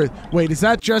 Oh, there is. Wait, is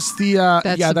that just the?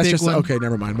 That's just. Okay,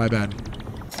 never mind. My bad.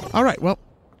 All right. Well.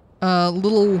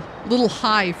 Little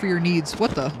high for your needs.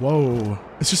 What the? Whoa!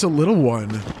 It's just a little one.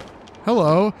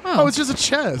 Hello. Oh, it's just a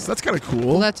chest. That's kind of cool.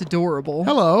 Well, that's adorable.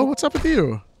 Hello. What's up with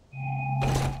you?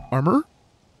 Armor?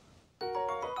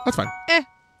 That's fine. Yeah,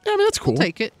 I mean, that's cool. We'll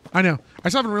take it. I know. I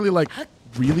still haven't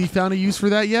really found a use for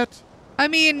that yet. I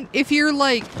mean, if you're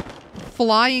like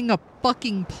flying a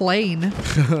fucking plane.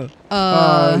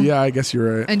 Yeah, I guess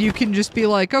you're right. And you can just be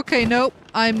like, okay, nope,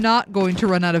 I'm not going to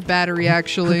run out of battery,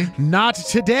 actually. Not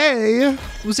today.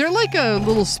 Was there like a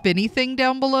little spinny thing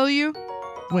down below you?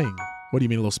 Wing. What do you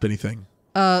mean a little spinny thing?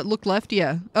 Look left,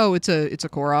 yeah. Oh, it's a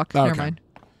Korok. Okay. Never mind.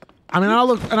 I mean,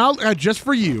 I'll just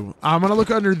for you. I'm gonna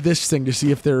look under this thing to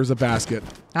see if there's a basket.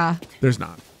 There's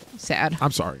not. Sad.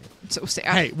 I'm sorry. So sad.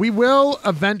 Hey, we will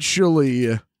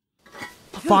eventually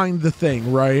find the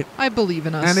thing, right? I believe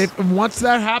in us. And once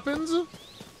that happens,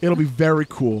 it'll be very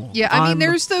cool. Yeah, I mean,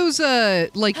 there's those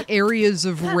like areas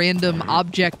of random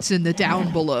objects in the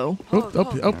down below.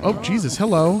 Oh, Jesus!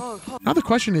 Hello. Now the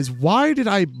question is, why did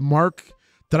I mark?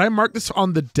 Did I mark this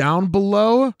on the down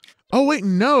below? Oh wait,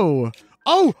 no.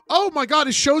 Oh my God!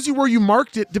 It shows you where you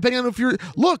marked it, depending on if you're.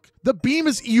 Look, the beam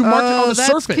is you marked it on the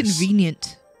surface. That's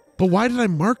convenient. But why did I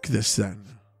mark this then?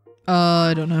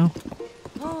 I don't know.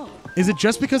 Is it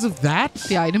just because of that?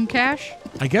 The item cache?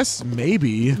 I guess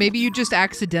maybe. Maybe you just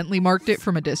accidentally marked it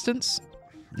from a distance?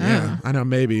 Yeah, I know,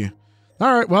 maybe.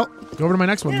 All right, well, go over to my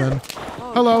next one then.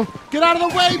 Hello. Get out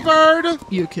of the way, bird!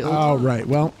 You killed. All right,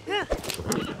 well.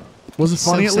 Was it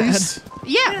funny at least?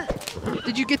 Yeah.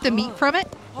 Did you get the meat from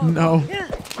it? No.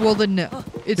 Well, then no.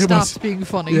 It stopped being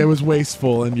funny. Yeah, it was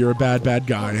wasteful, and you're a bad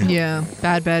guy. Yeah,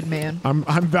 bad man.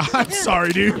 I'm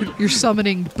sorry, dude. You're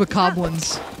summoning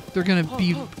bokoblins. They're gonna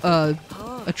be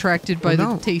a attracted by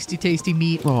the tasty, tasty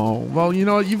meat. Oh, well, you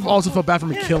know what? You've also felt bad for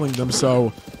me killing them,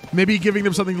 so maybe giving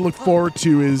them something to look forward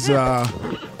to is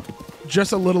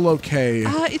just a little okay.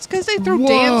 It's because they throw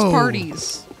dance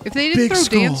parties. If they didn't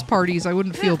throw dance parties, I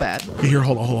wouldn't feel bad. Here,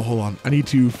 hold on. I need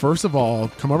to, first of all,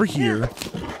 come over here.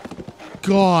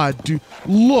 God, dude.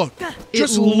 Look.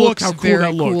 Just look how cool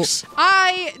that looks.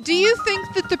 Do you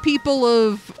think that the people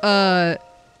of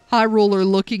Hyrule are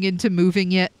looking into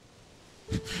moving yet?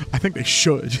 I think they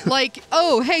should. Like,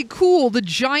 oh, hey, cool. The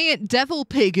giant devil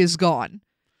pig is gone.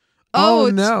 Oh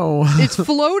no. It's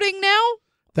floating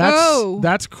now?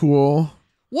 That's cool.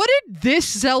 What did this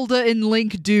Zelda and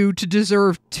Link do to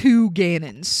deserve 2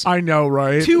 Ganons? I know,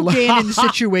 right? 2 Ganon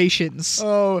situations.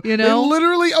 Oh, you know? It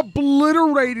literally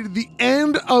obliterated the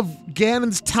end of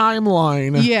Ganon's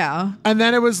timeline. Yeah. And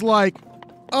then it was like,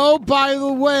 oh, by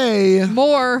the way.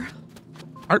 More.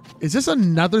 Is this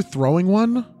another throwing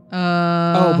one?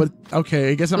 Oh, but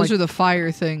okay. I guess those are the fire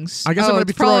things. I guess I'm gonna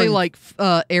be probably throwing like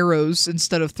arrows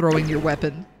instead of throwing your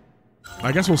weapon.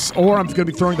 I guess or I'm gonna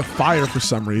be throwing the fire for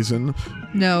some reason.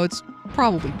 No, it's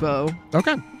probably bow.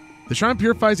 Okay. The shrine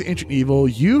purifies the ancient evil.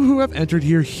 You who have entered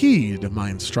here heed my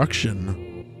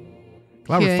instruction.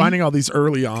 Glad we're finding all these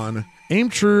early on. Aim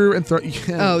true and throw.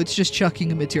 Yeah. Oh, it's just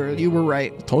chucking a material. You were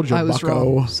right. Told you, I was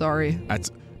bucko. wrong. Sorry.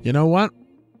 You know what?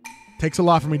 Takes a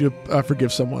lot for me to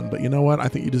forgive someone, but you know what? I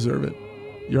think you deserve it.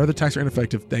 Your other attacks are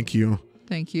ineffective. Thank you.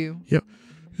 Thank you. Yep.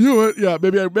 You know what? Yeah,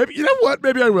 maybe you know what?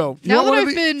 Maybe I will. Now that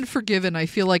I've been forgiven, I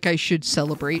feel like I should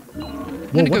celebrate.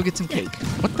 I'm gonna go get some cake.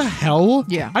 What the hell?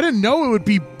 Yeah. I didn't know it would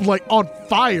be like on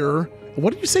fire.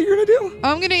 What did you say you're gonna do?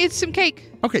 I'm gonna eat some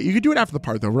cake. Okay, you could do it after the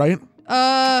part though, right?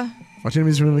 Watch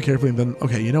enemies really carefully and then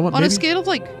okay, you know what? On a scale of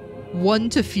like 1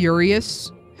 to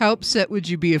furious, how upset would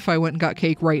you be if I went and got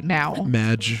cake right now?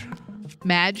 Madge.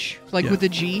 Madge? Like with a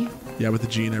G? Yeah, with the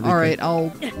G and everything. All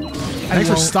right, Thanks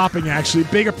for stopping, actually.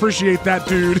 Big appreciate that,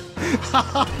 dude.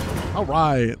 All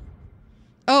right.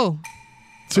 Oh.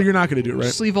 So you're not going to do it, right?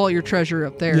 Just leave all your treasure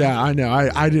up there. Yeah, I know.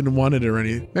 I didn't want it or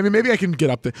anything. Maybe I can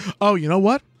get up there. Oh, you know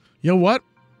what?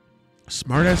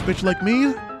 Smart-ass bitch like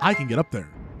me, I can get up there.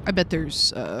 I bet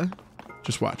there's,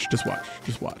 Just watch.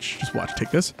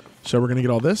 Take this. So we're going to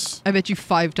get all this. I bet you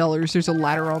 $5 there's a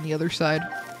ladder on the other side.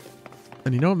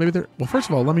 And you know what? Maybe there. Well,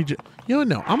 first of all, let me.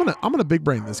 No. I'm gonna big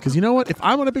brain this because you know what? If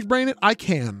I want to big brain it, I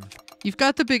can. You've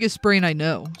got the biggest brain I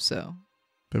know. So.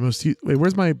 But wait,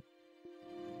 where's my?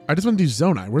 I just want to do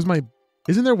Zonai. Where's my?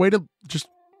 Isn't there a way to just?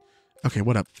 Okay,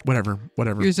 whatever. Your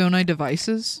Zonai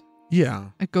devices? Yeah.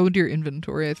 Go into your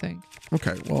inventory, I think.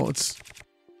 Okay. Well, it's.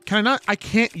 Can I not? I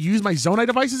can't use my Zonai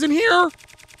devices in here.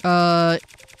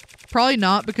 Probably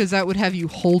not because that would have you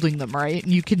holding them, right?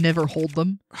 And you can never hold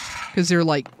them because they're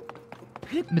like.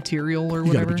 Material or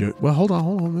whatever. Well, hold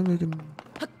on. Maybe I can.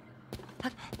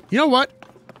 You know what?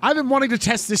 I've been wanting to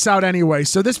test this out anyway,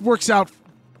 so this works out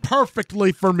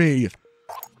perfectly for me.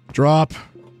 Drop.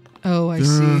 Oh, I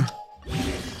see.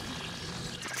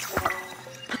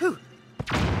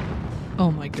 Oh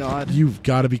my god. You've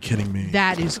got to be kidding me.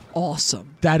 That is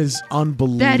awesome. That is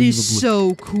unbelievable. That is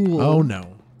so cool. Oh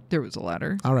no. There was a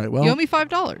ladder. All right. Well, you owe me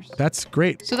 $5. That's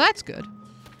great. So that's good.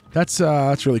 That's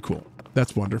really cool.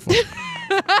 That's wonderful.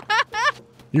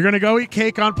 You're going to go eat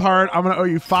cake on part. I'm going to owe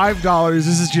you $5.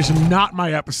 This is just not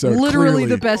my episode. Literally clearly.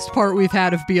 the best part we've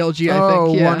had of BLG, I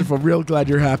think. Yeah. Wonderful. Real glad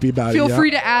you're happy about it. Feel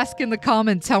free to ask in the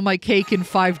comments how my cake and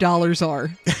 $5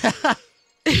 are.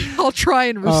 I'll try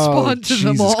and respond to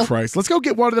them all. Jesus Christ. Let's go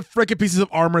get one of the frickin' pieces of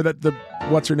armor that the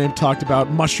what's-her-name talked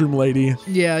about. Mushroom Lady.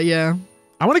 Yeah.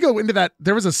 I want to go into that.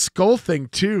 There was a skull thing,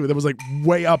 too, that was like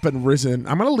way up and risen.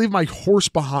 I'm going to leave my horse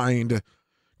behind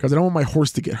because I don't want my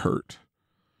horse to get hurt.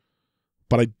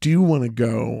 But I do want to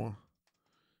go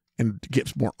and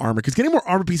get more armor because getting more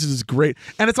armor pieces is great.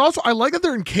 And it's also, I like that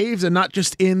they're in caves and not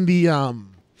just in the,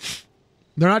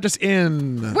 they're not just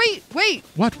in. Wait.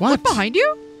 What? Look behind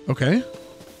you. Okay.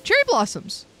 Cherry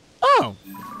blossoms. Oh,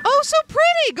 so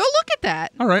pretty. Go look at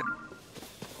that. All right.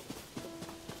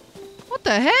 What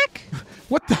the heck?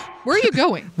 What the? Where are you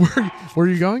going? Where are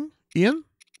you going, Ian?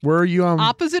 Where are you?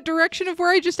 Opposite direction of where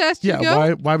I just asked you to go?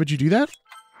 Yeah, why would you do that?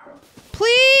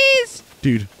 Please.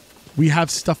 Dude, we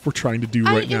have stuff we're trying to do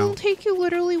right now. It'll take you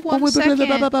literally 1 second.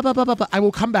 I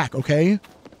will come back, okay?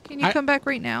 Can you come back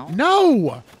right now?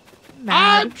 No.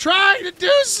 Mad. I'm trying to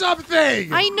do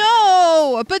something. I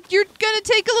know, but you're going to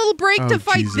take a little break to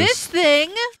fight this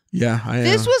thing. Yeah, I am.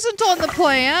 This wasn't on the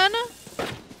plan.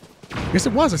 Yes,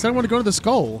 it was. I said I want to go to the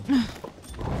skull.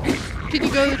 Can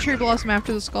you go to the cherry blossom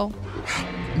after the skull?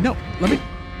 No, let me.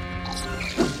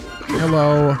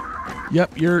 Hello.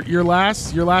 Yep, you're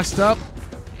last up.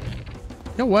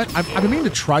 You know what? I've been meaning to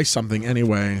try something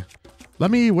anyway.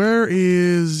 Where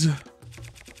is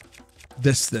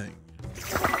this thing?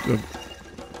 Good.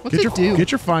 What's it do?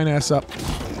 Get your fine ass up.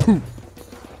 Poof.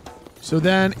 So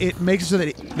then it makes it so that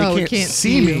it can't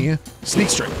see me. Sneak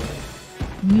straight.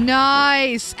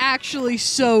 Nice. Actually,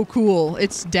 so cool.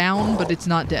 It's down, but it's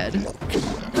not dead.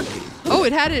 Oh,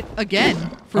 it had it again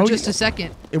for just a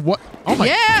second. What? Oh my.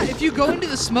 Yeah, if you go into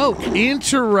the smoke.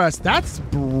 Interest. That's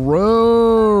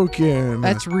broken.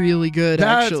 That's really good,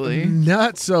 actually.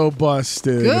 Not so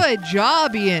busted. Good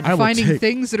job, Ian. Finding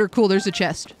things that are cool. There's a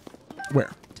chest.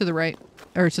 Where? To the right.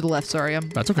 Or to the left, sorry.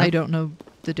 That's okay. I don't know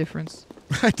the difference.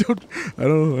 I don't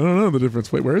know the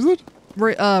difference. Wait, where is it?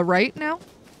 Right now?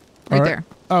 Right there.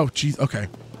 Oh, jeez. Okay.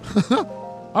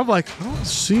 I'm like, I don't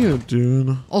see it,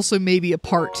 dude. Also, maybe a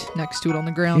part next to it on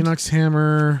the ground. Enox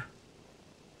hammer.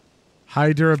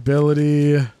 High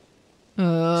durability. It's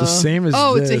the same as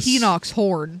this. it's a Hinox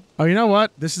horn. Oh, you know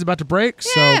what? This is about to break,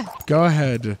 so go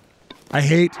ahead. I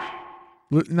hate...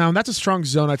 Now, that's a strong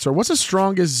Zonite sword. What's the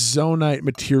strongest Zonite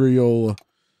material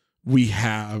we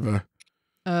have?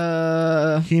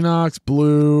 Hinox,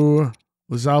 blue,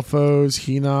 Lizalfos,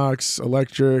 Hinox,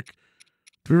 electric.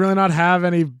 Do we really not have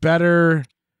any better...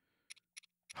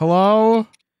 Hello?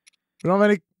 We don't have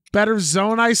any better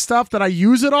Zonite stuff that I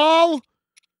use at all?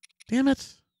 Damn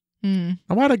it. Now,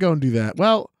 why'd I go and do that?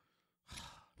 Well,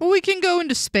 we can go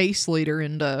into space later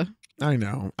and... I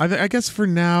know. I guess for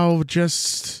now,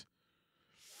 just...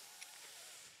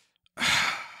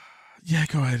 Yeah,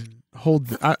 go ahead. Hold,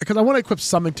 because I want to equip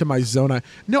something to my Zonite.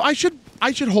 No, I should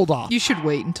hold off. You should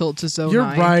wait until it's a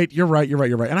Zonite. You're right.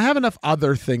 And I have enough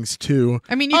other things too.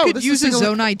 I mean, you could use a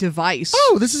Zonite device.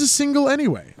 Oh, this is a single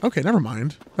anyway. Okay, never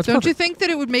mind. That's Don't perfect. you think that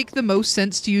it would make the most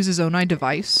sense to use a Zonite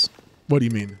device? What do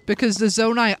you mean? Because the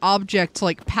Zonite objects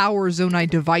power Zonite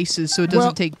devices, so it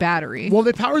doesn't take battery. Well,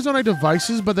 they power Zonite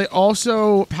devices, but they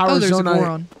also power there's Zonite. A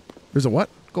Goron. There's a what?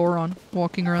 Goron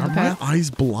walking around the path. Are my eyes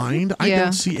blind? I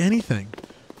don't see anything.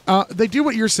 They do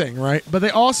what you're saying, right? But they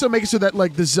also make it so that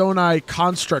the Zonite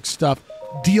construct stuff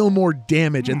deal more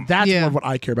damage, and that's more what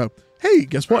I care about. Hey,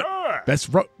 guess what? Best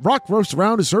rock roast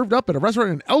around is served up at a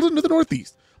restaurant in Eldon to the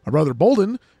northeast. My brother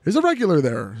Bolden is a regular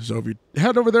there, so if you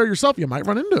head over there yourself, you might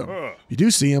run into him. If you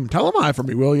do see him, tell him hi for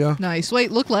me, will ya? Nice.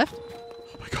 Wait, look left.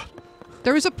 Oh my god.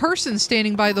 There was a person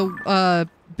standing by the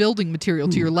building material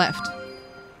to your left.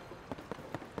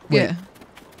 Wait. Yeah.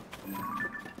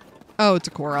 Oh, it's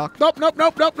a Korok.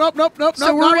 Nope.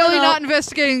 So we're really not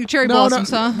investigating the cherry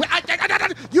blossoms, huh?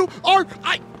 You are...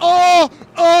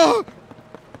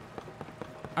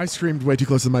 I screamed way too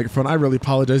close to the microphone. I really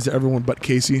apologize to everyone but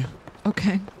Casey.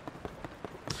 Okay.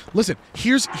 Listen,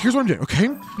 here's what I'm doing, okay?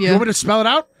 Yeah. You want me to spell it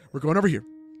out? We're going over here.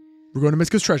 We're going to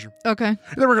Miska's treasure. Okay. And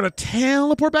then we're going to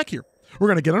teleport back here. We're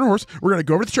going to get on a horse. We're going to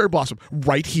go over to the cherry blossom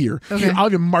right here. Okay. Here, I'll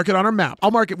even mark it on our map.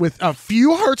 I'll mark it with a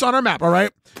few hearts on our map, all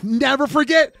right? Never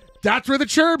forget, that's where the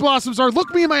cherry blossoms are.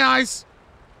 Look me in my eyes.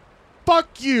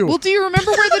 Fuck you. Well, do you remember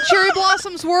where the cherry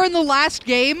blossoms were in the last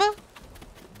game?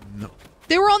 No.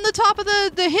 They were on the top of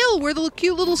the hill where the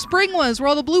cute little spring was, where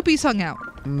all the bloopies hung out.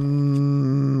 I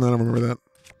don't remember that.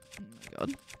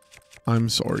 God. I'm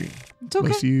sorry. It's okay.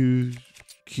 Let's use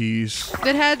keys.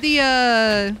 That had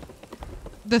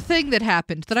the thing that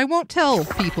happened that I won't tell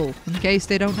people in case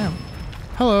they don't know.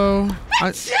 Hello.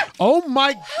 Oh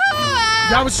my...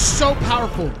 That was so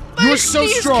powerful. You were so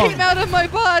strong. Came out of my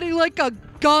body like a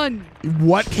gun.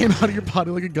 What came out of your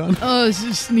body like a gun? Oh, it's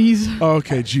a sneeze. Oh,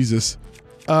 okay, Jesus.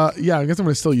 Yeah, I guess I'm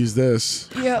gonna still use this.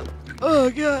 Yeah. Oh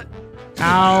god.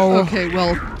 Ow. Okay,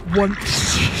 well, one.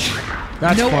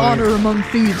 That's no funny. honor among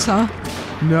thieves, huh?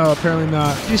 No, apparently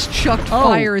not. Just chucked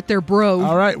fire at their bro.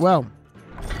 All right, well.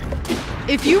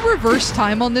 If you reverse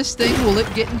time on this thing, will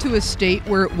it get into a state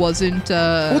where it wasn't,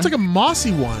 Oh, it's like a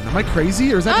mossy one. Am I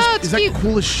crazy? Or is that it's that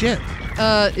cool as shit?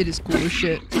 It is cool as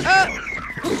shit.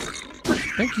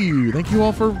 Thank you. Thank you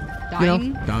all for,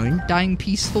 dying. Dying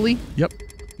peacefully. Yep.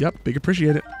 Big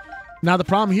appreciate it. Now, the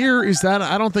problem here is that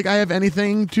I don't think I have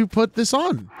anything to put this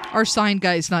on. Our sign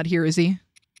guy's not here, is he?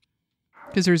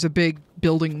 Because there's a big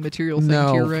building material thing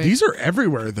to your right. These are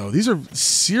everywhere, though. These are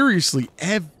seriously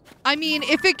I mean,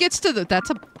 if it gets to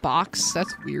that's a box.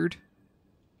 That's weird.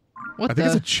 I think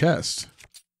it's a chest.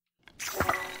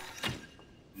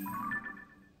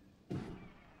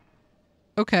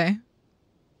 Okay.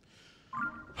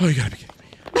 Oh, you gotta be kidding me.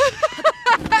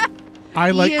 I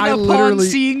upon literally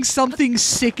seeing something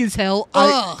sick as hell.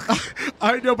 Ugh.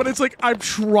 I know, but it's like I'm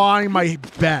trying my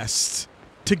best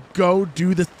to go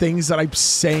do the things that I'm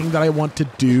saying that I want to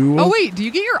do. Oh wait, do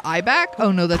you get your eye back?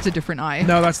 Oh no, that's a different eye.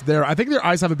 No, that's their. I think their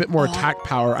eyes have a bit more attack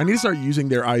power. I need to start using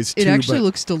their eyes too. It actually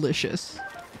looks delicious.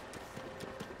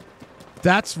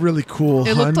 That's really cool,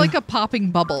 It looked like a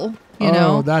popping bubble, you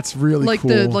know? Oh, that's really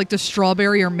cool. Like the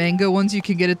strawberry or mango ones you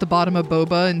can get at the bottom of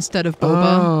boba instead of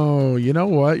boba. Oh, you know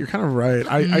what? You're kind of right.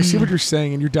 I see what you're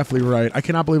saying, and you're definitely right. I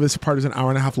cannot believe this part is an hour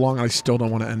and a half long, and I still don't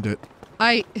want to end it.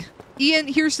 Ian,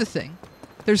 here's the thing.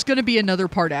 There's going to be another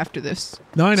part after this.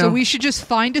 No, I know. So we should just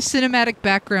find a cinematic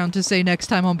background to say next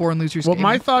time on Born Losers Gaming. Well,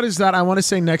 my thought is that I want to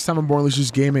say next time on Born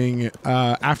Losers Gaming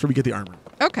after we get the armor.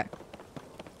 Okay.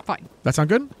 Fine. That sound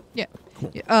good? Yeah.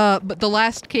 Cool. But the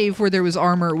last cave where there was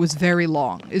armor was very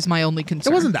long, is my only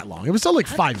concern. It wasn't that long. It was still like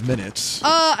 5 minutes.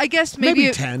 I guess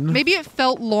maybe 10. Maybe it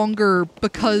felt longer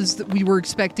because we were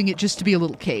expecting it just to be a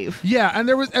little cave. Yeah, and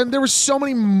there was so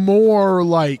many more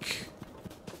like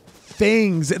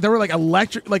things. There were like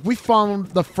electric, like we found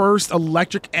the first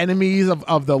electric enemies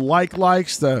of the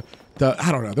likes, the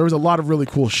I don't know. There was a lot of really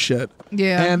cool shit.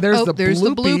 Yeah. And there's the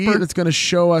blooper that's going to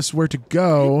show us where to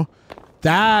go.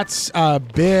 That's a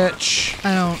bitch.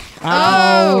 I don't.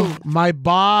 Ow, my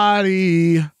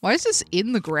body. Why is this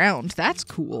in the ground? That's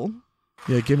cool.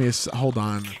 Yeah, give me a. Hold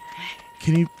on.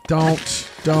 Can you don't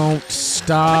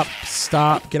stop,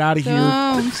 get out of here.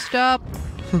 Don't stop.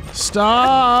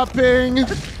 Stopping.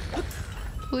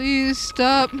 Please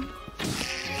stop.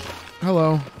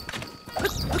 Hello.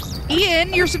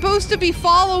 Ian, you're supposed to be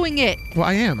following it. Well,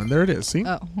 I am, and there it is. See?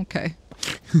 Oh, okay.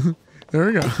 There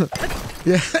we go.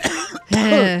 Yeah.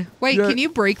 Wait, Yeah. can you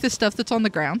break the stuff that's on the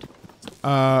ground?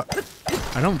 I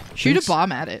don't Shoot a think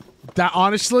bomb at it. That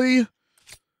honestly,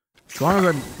 as long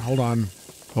as I'm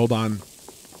hold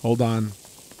on.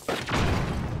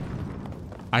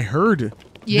 I heard.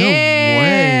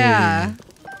 Yeah.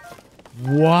 No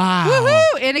way. Wow.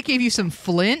 Woohoo! And it gave you some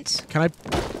flint. Can I?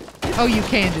 Oh, you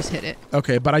can just hit it.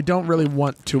 Okay, but I don't really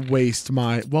want to waste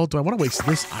my. Well, do I want to waste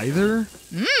this either?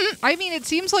 I mean, it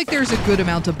seems like there's a good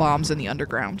amount of bombs in the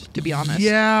underground, to be honest.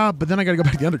 Yeah, but then I gotta go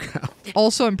back to the underground.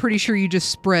 Also, I'm pretty sure you just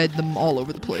spread them all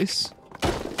over the place.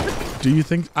 Do you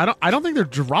think? I don't think they're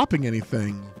dropping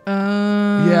anything.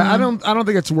 Yeah, I don't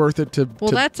think it's worth it to.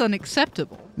 Well, that's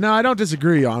unacceptable. No, I don't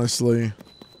disagree, honestly.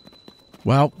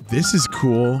 Well, this is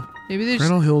cool. Maybe they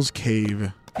Crandall Hills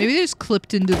Cave. Maybe they just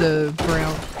clipped into the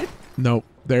ground. Nope,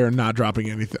 they're not dropping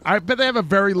anything. I bet they have a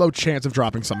very low chance of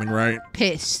dropping something, right?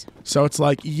 Pissed. So it's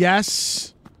like,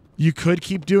 yes, you could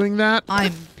keep doing that.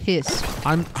 I'm pissed.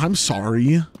 I'm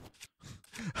sorry.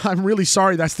 I'm really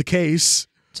sorry that's the case.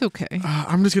 It's okay.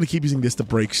 I'm just gonna keep using this to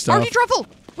break stuff. Artie Truffle!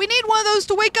 We need one of those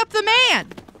to wake up the man!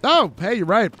 Oh, hey, you're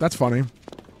right. That's funny.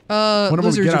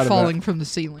 Lizards are falling from the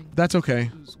ceiling. That's okay.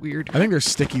 It was weird. I think they're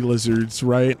sticky lizards,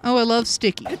 right? Oh, I love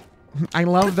sticky. I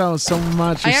love those so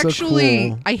much. They're so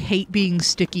cool. I hate being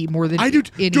sticky more than I do.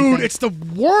 anything. Dude, it's the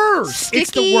worst. Sticky,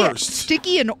 it's the worst.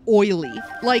 Sticky and oily.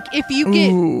 Like if you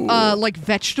get like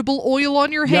vegetable oil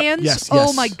on your hands. Yes,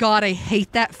 oh my god, I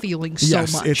hate that feeling so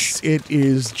much. It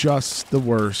is just the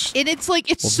worst. And it's like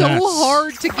it's so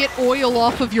hard to get oil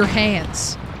off of your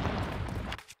hands.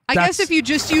 I guess if you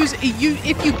just use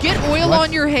if you get oil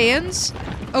on your hands.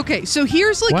 Okay, so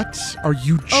here's like what are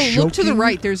you joking? Oh, look to the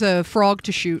right. There's a frog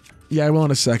to shoot. Yeah, I will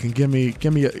in a second. Give me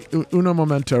uno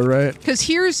momento, right? Because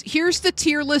here's the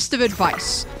tier list of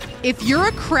advice. If you're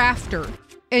a crafter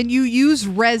and you use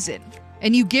resin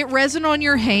and you get resin on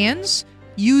your hands,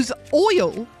 use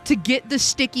oil to get the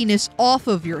stickiness off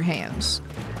of your hands.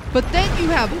 But then you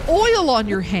have oil on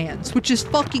your hands, which is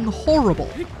fucking horrible.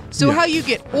 So how you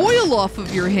get oil off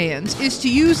of your hands is to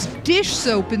use dish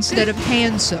soap instead of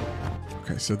hand soap.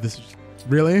 Okay, so this is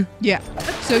really? Yeah.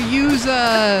 So use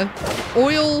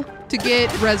oil to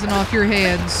get resin off your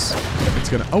hands. It's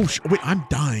gonna. Oh, wait! I'm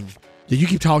dying. Yeah, you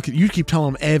keep talking. You keep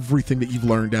telling them everything that you've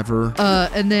learned ever.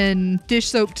 And then dish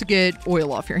soap to get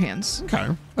oil off your hands. Okay.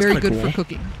 That's very good cool for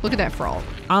cooking. Look at that frog.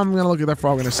 I'm gonna look at that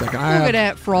frog in a second. Look at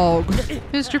that frog,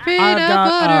 Mr. Peanut I've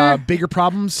got Butter. bigger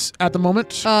problems at the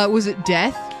moment. Was it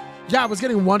death? Yeah, I was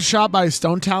getting one shot by a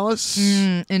stone talus.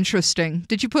 Interesting.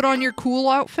 Did you put on your cool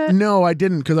outfit? No, I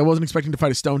didn't because I wasn't expecting to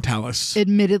fight a stone talus.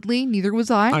 Admittedly, neither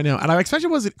was I. I know, and I expected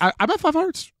I'm at 5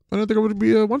 hearts. I don't think I would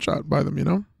be a one shot by them. You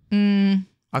know.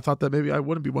 I thought that maybe I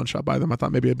wouldn't be one shot by them. I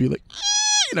thought maybe I'd be like,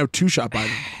 2 shot by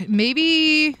them.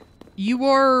 Maybe you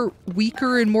are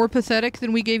weaker and more pathetic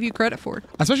than we gave you credit for.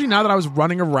 Especially now that I was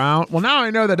running around. Well, now I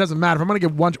know that doesn't matter. If I'm going to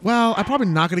get one... Well, I'm probably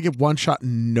not going to get one shot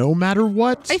no matter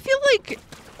what. I feel like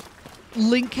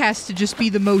Link has to just be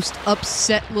the most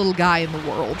upset little guy in the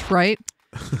world, right?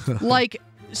 Like,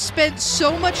 spent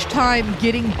so much time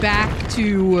getting back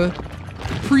to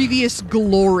previous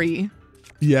glory.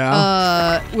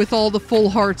 Yeah. With all the full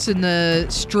hearts and the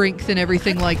strength and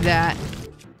everything like that.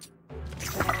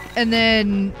 And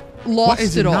then lost What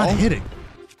is it all. Not hitting?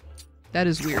 That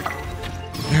is weird.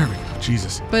 There we go.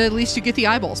 Jesus. But at least you get the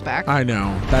eyeballs back. I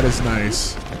know. That is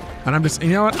nice. And I'm just, you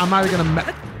know what? I'm either going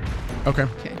to... Okay.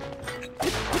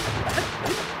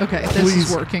 Okay, this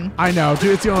is working. I know.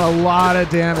 Dude, it's doing a lot of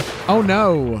damage. Oh,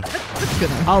 no. It's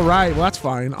gonna... All right. Well, that's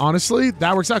fine. Honestly,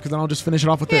 that works out because then I'll just finish it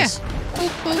off with this. Boop,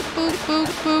 boop, boop, boop,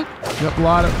 boop. Yep, a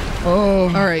lot of... Oh.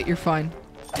 All right, you're fine.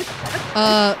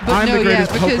 But I'm no, the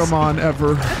greatest because Pokemon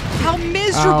ever. How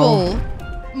miserable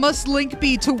must Link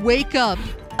be to wake up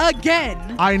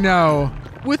again? I know.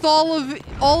 With all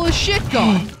his shit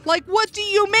gone. Like, what do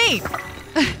you mean?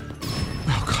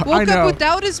 Oh, God, Woke up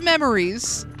without his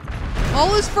memories.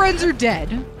 All his friends are dead.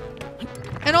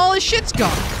 And all his shit's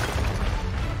gone.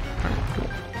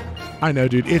 I know,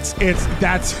 dude. It's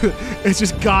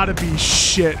just gotta be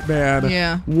shit, man.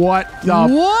 Yeah. What the?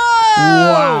 Whoa!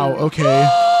 Wow. Okay.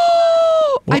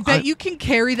 Well, I bet you can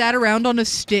carry that around on a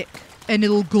stick and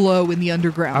it'll glow in the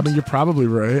underground. I mean, you're probably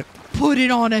right. Put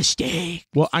it on a stick.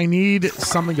 Well, I need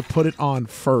something to put it on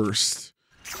first.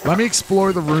 Let me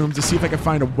explore the room to see if I can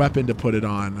find a weapon to put it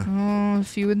on. Oh,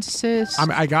 if you insist.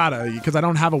 I gotta, because I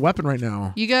don't have a weapon right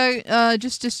now. You gotta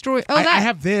just destroy... Oh, I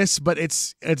have this, but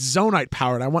it's Zonite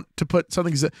powered. I want to put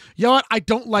something... You know what? I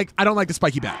don't like the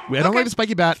spiky bat. I don't like the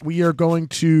spiky bat. We are going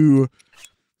to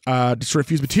destroy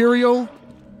fuse material.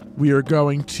 We are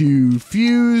going to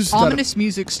fuse... Ominous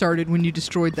music started when you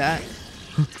destroyed that.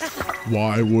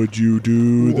 Why would you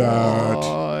do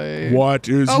that? What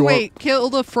is your... Oh, wait. Kill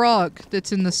the frog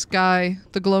that's in the sky.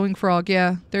 The glowing frog.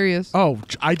 Yeah, there he is. Oh,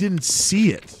 I didn't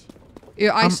see it.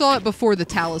 Yeah, I saw it before the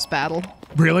Talus battle.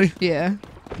 Really? Yeah.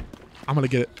 I'm going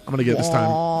to get it. I'm going to get it this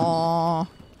time.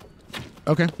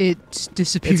 Okay. It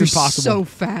disappears so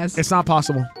fast. It's not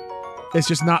possible. It's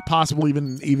just not possible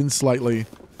even slightly.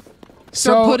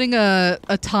 Start putting a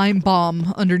time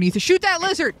bomb underneath it. Shoot that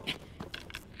lizard!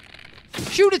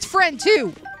 Shoot its friend,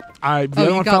 too! The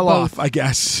other one fell off, I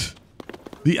guess.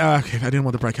 Okay, I didn't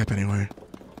want the bright cap anyway.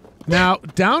 Now,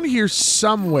 down here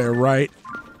somewhere, right,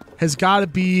 has got to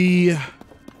be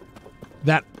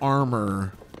that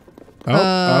armor.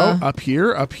 Up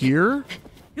here?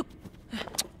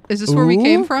 Is this where we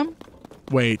came from?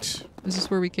 Wait. Is this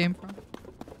where we came from?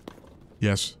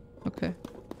 Yes. Okay.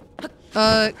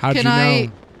 How'd you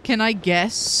know? Can I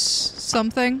guess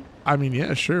something? I mean,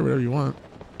 yeah, sure, whatever you want.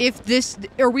 If this...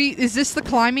 Is this the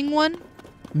climbing one?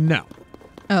 No.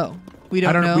 Oh. We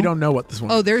don't know? We don't know what this one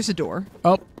is. Oh, there's a door.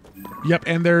 Oh. Yep,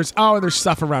 and there's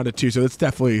stuff around it too, so it's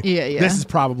definitely... Yeah. This is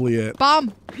probably it.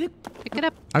 Bomb! Pick it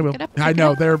up. I will. I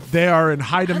know, they are in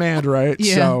high demand, right?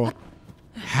 Yeah. So,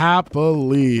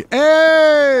 happily.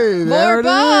 Hey! There it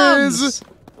is!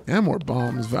 And more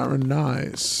bombs. Very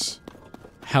nice.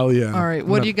 Hell yeah. All right,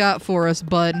 what do you got for us,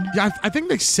 bud? Yeah, I think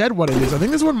they said what it is. I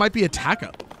think this one might be attack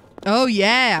up. Oh,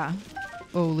 yeah.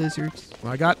 Oh, lizards.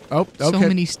 I got... Oh, okay. So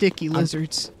many sticky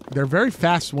lizards. They're very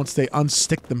fast once they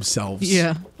unstick themselves.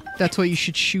 Yeah. That's why you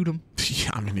should shoot them.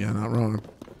 Yeah, I mean, yeah, not wrong.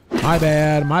 My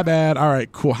bad. All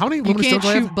right, cool. How many luminous stones do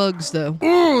I have? You can't shoot bugs, though.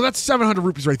 Ooh, that's 700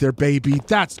 rupees right there, baby.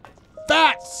 That's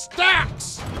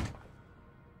stacks.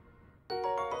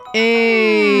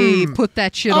 Hey, put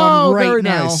that shit on right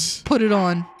now. Nice. Put it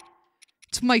on.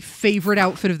 It's my favorite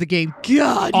outfit of the game.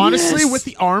 God, honestly, yes. With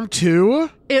the arm too.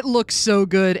 It looks so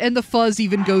good, and the fuzz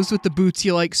even goes with the boots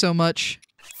you like so much.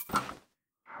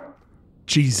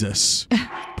 Jesus.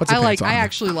 I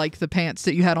actually like the pants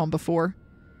that you had on before.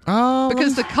 Oh,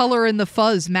 because the color and the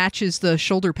fuzz matches the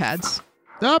shoulder pads.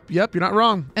 Yep, you're not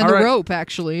wrong. And the rope,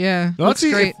 actually, yeah. Let's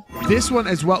see great. This one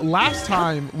as well. Last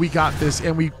time we got this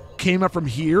and we came up from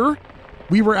here,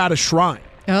 we were at a shrine.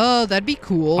 Oh, that'd be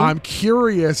cool. I'm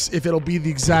curious if it'll be the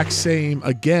exact same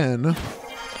again.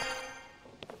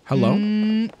 Hello?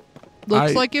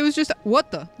 Looks like it was just...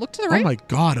 What the? Look to the right. Oh my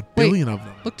god, a billion of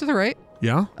them. Look to the right.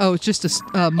 Yeah? Oh, it's just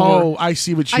a more... Oh, I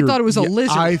see what you're... I thought it was a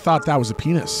lizard. I thought that was a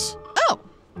penis. Oh.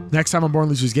 Next time on Born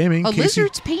Losers Gaming...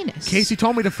 lizard's penis. Casey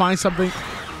told me to find something...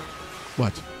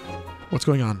 What? What's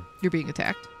going on? You're being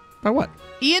attacked. By what?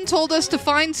 Ian told us to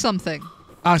find something.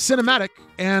 Cinematic,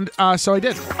 and so I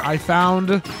did. I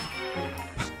found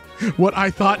what I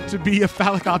thought to be a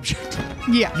phallic object.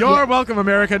 Yeah. You're welcome,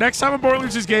 America. Next time on Born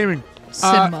Losers Gaming.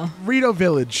 Cinema. Rito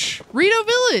Village. Rito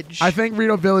Village. I think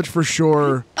Rito Village for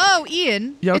sure. Oh,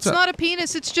 Ian. Yeah, it's not a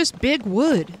penis, it's just big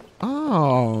wood.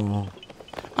 Oh.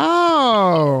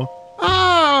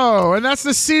 And that's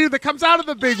the seed that comes out of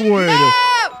the big wood. No!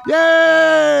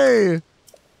 Yay!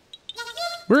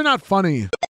 We're not funny.